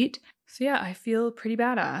feat. So yeah, I feel pretty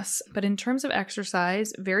badass. But in terms of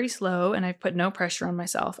exercise, very slow, and I've put no pressure on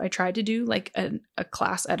myself. I tried to do like a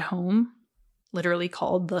class at home, literally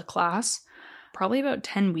called The Class, probably about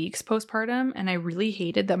 10 weeks postpartum, and I really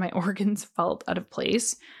hated that my organs felt out of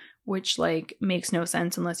place, which like makes no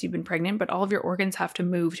sense unless you've been pregnant, but all of your organs have to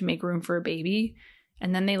move to make room for a baby.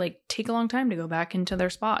 And then they like take a long time to go back into their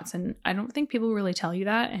spots. And I don't think people really tell you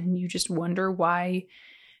that. And you just wonder why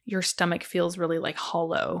your stomach feels really like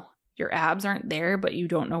hollow. Your abs aren't there, but you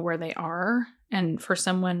don't know where they are. And for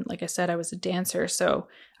someone, like I said, I was a dancer, so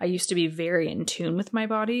I used to be very in tune with my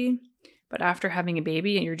body. But after having a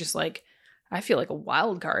baby, and you're just like, I feel like a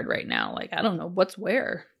wild card right now. Like, I don't know what's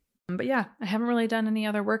where. But yeah, I haven't really done any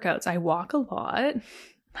other workouts. I walk a lot.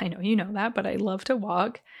 I know you know that, but I love to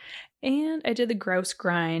walk. And I did the grouse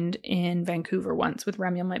grind in Vancouver once with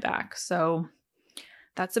Remy on my back. So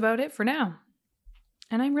that's about it for now.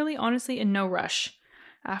 And I'm really honestly in no rush.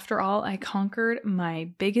 After all, I conquered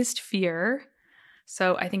my biggest fear.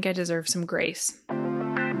 So I think I deserve some grace.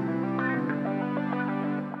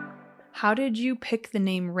 How did you pick the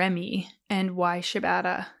name Remy and why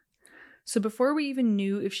Shibata? So before we even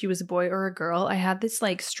knew if she was a boy or a girl, I had this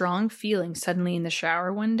like strong feeling suddenly in the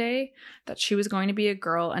shower one day that she was going to be a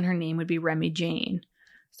girl and her name would be Remy Jane.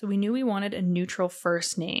 So we knew we wanted a neutral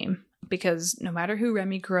first name because no matter who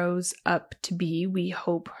Remy grows up to be, we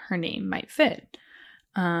hope her name might fit.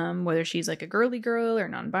 Whether she's like a girly girl or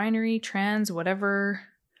non-binary, trans, whatever,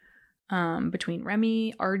 between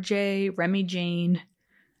Remy, RJ, Remy Jane,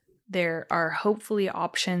 there are hopefully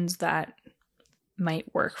options that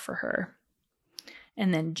might work for her.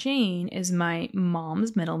 And then Jane is my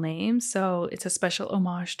mom's middle name, so it's a special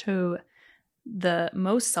homage to the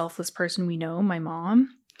most selfless person we know, my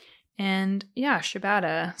mom. And yeah,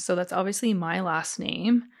 Shibata, so that's obviously my last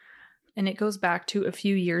name. And it goes back to a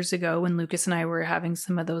few years ago when Lucas and I were having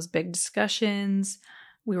some of those big discussions.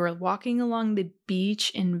 We were walking along the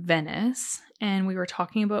beach in Venice, and we were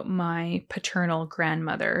talking about my paternal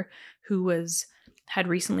grandmother who had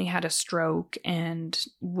recently had a stroke and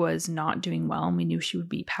was not doing well, and we knew she would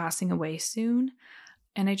be passing away soon.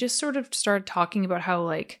 And I just sort of started talking about how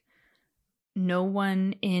like no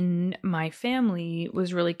one in my family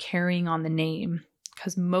was really carrying on the name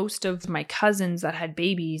because most of my cousins that had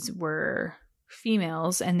babies were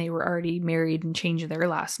females and they were already married and changed their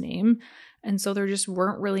last name. And so there just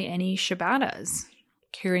weren't really any Shibatas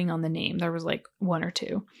carrying on the name. There was like one or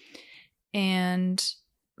two. And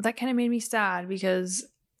that kind of made me sad because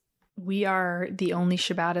we are the only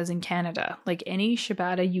Shibatas in Canada. Like any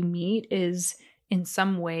Shibata you meet is in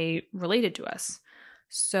some way related to us.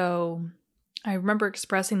 So I remember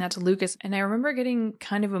expressing that to Lucas, and I remember getting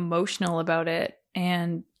kind of emotional about it.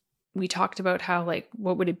 And we talked about how, like,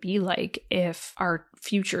 what would it be like if our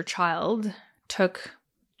future child took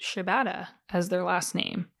Shibata as their last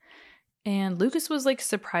name? And Lucas was, like,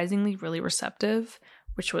 surprisingly really receptive,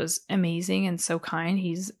 which was amazing and so kind.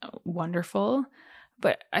 He's wonderful.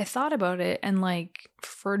 But I thought about it, and, like,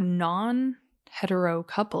 for non-hetero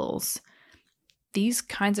couples, these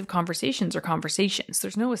kinds of conversations are conversations.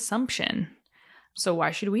 There's no assumption. So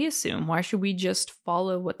why should we assume? Why should we just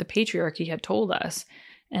follow what the patriarchy had told us?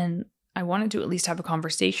 And I wanted to at least have a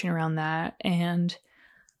conversation around that. And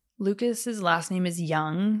Lucas's last name is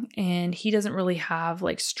Young, and he doesn't really have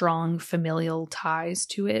like strong familial ties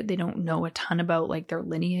to it. They don't know a ton about like their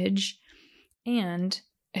lineage. And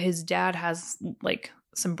his dad has like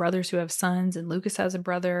some brothers who have sons, and Lucas has a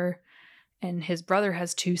brother. and his brother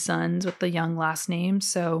has 2 sons with the Young last name,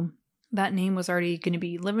 so that name was already going to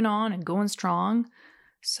be living on and going strong.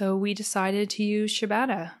 So we decided to use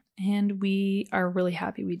Shabata, and we are really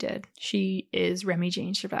happy we did. She is Remy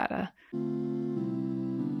Jane Shabata.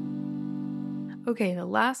 Okay, the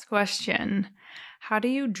last question. How do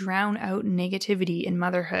you drown out negativity in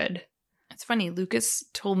motherhood? It's funny, Lucas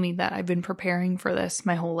told me that I've been preparing for this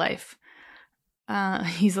my whole life.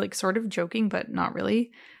 He's like sort of joking, but not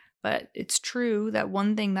really. But it's true that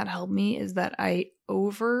one thing that helped me is that I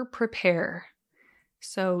over-prepare.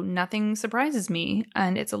 So nothing surprises me,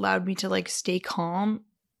 and it's allowed me to like stay calm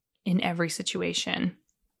in every situation.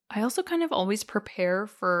 I also kind of always prepare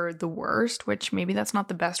for the worst, which maybe that's not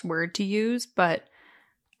the best word to use, but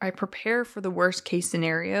I prepare for the worst case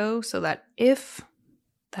scenario so that if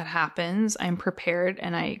that happens, I'm prepared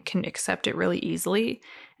and I can accept it really easily.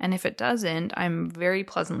 And if it doesn't, I'm very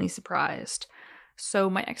pleasantly surprised. So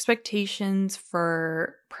my expectations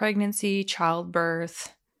for pregnancy,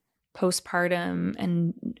 childbirth, postpartum,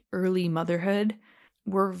 and early motherhood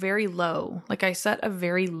were very low. Like I set a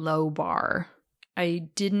very low bar. I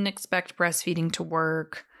didn't expect breastfeeding to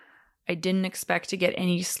work. I didn't expect to get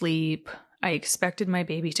any sleep. I expected my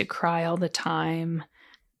baby to cry all the time.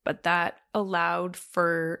 But that allowed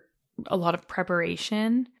for a lot of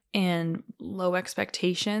preparation and low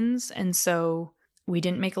expectations. And so we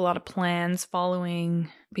didn't make a lot of plans following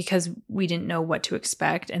because we didn't know what to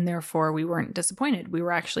expect. And therefore we weren't disappointed. We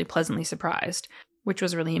were actually pleasantly surprised, which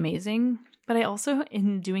was really amazing. But I also,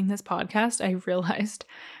 in doing this podcast, I realized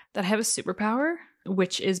that I have a superpower,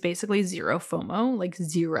 which is basically zero FOMO, like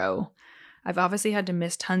zero. I've obviously had to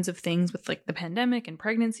miss tons of things with like the pandemic and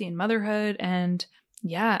pregnancy and motherhood. And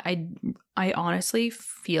yeah, I honestly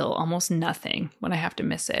feel almost nothing when I have to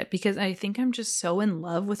miss it because I think I'm just so in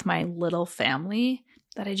love with my little family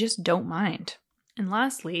that I just don't mind. And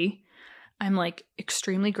lastly, I'm like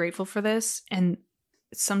extremely grateful for this, and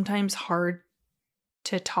it's sometimes hard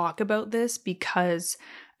to talk about this because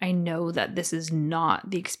I know that this is not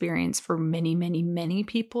the experience for many, many, many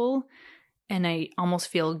people. And I almost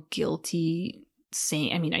feel guilty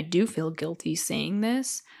I do feel guilty saying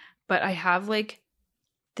this, but I have like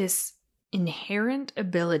this inherent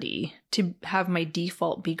ability to have my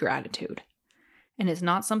default be gratitude. And it's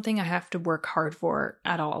not something I have to work hard for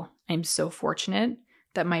at all. I'm so fortunate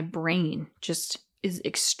that my brain just is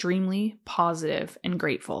extremely positive and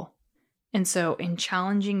grateful. And so in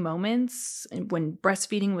challenging moments, when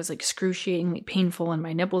breastfeeding was excruciatingly painful and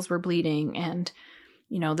my nipples were bleeding and,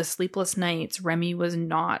 the sleepless nights, Remy was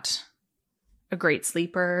not a great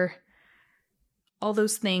sleeper, all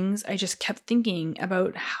those things, I just kept thinking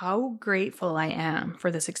about how grateful I am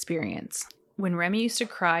for this experience. When Remy used to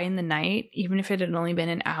cry in the night, even if it had only been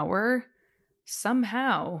an hour,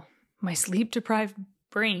 somehow my sleep-deprived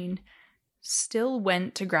brain still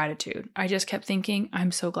went to gratitude. I just kept thinking,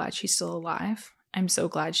 I'm so glad she's still alive. I'm so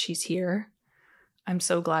glad she's here. I'm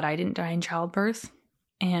so glad I didn't die in childbirth.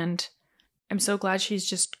 And I'm so glad she's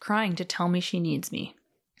just crying to tell me she needs me.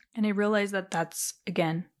 And I realize that that's,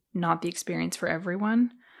 again, not the experience for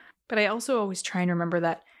everyone. But I also always try and remember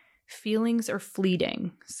that feelings are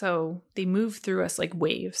fleeting. So they move through us like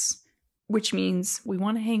waves, which means we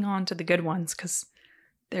want to hang on to the good ones because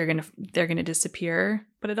they're gonna disappear.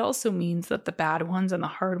 But it also means that the bad ones and the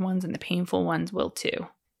hard ones and the painful ones will too.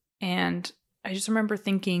 And I just remember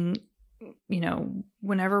thinking,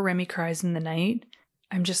 whenever Remy cries in the night,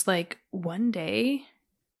 I'm just like, one day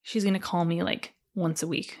she's gonna call me like once a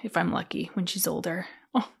week if I'm lucky when she's older.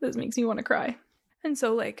 Oh, this makes me want to cry. And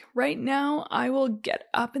so like right now, I will get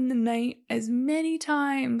up in the night as many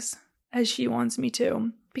times as she wants me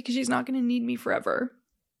to because she's not gonna need me forever.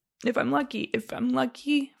 If I'm lucky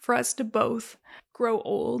for us to both grow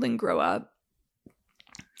old and grow up,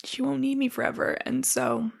 she won't need me forever. And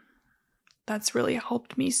so that's really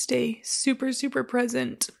helped me stay super, super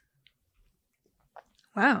present.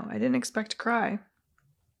 Wow, I didn't expect to cry.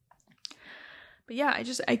 But yeah,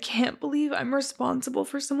 I can't believe I'm responsible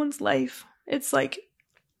for someone's life. It's like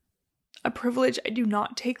a privilege I do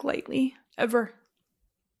not take lightly, ever.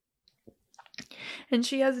 And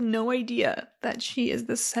she has no idea that she is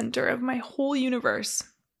the center of my whole universe.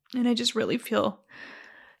 And I just really feel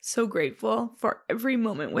so grateful for every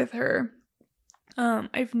moment with her.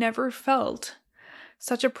 I've never felt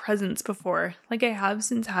such a presence before, like I have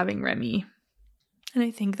since having Remy. And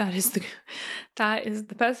I think that is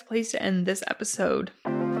the best place to end this episode.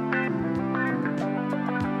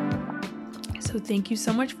 So thank you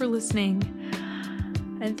so much for listening.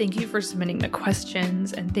 And thank you for submitting the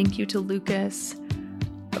questions. And thank you to Lucas,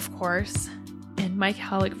 of course, and Mike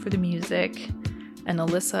Halleck for the music, and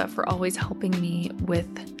Alyssa for always helping me with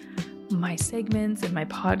my segments and my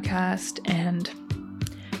podcast. And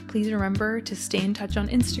please remember to stay in touch on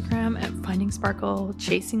Instagram at Finding Sparkle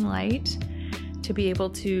Chasing Light to be able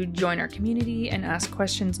to join our community and ask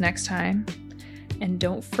questions next time. And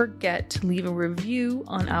don't forget to leave a review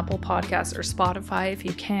on Apple Podcasts or Spotify if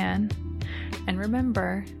you can. And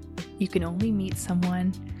remember, you can only meet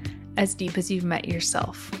someone as deep as you've met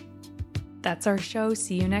yourself. That's our show.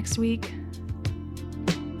 See you next week.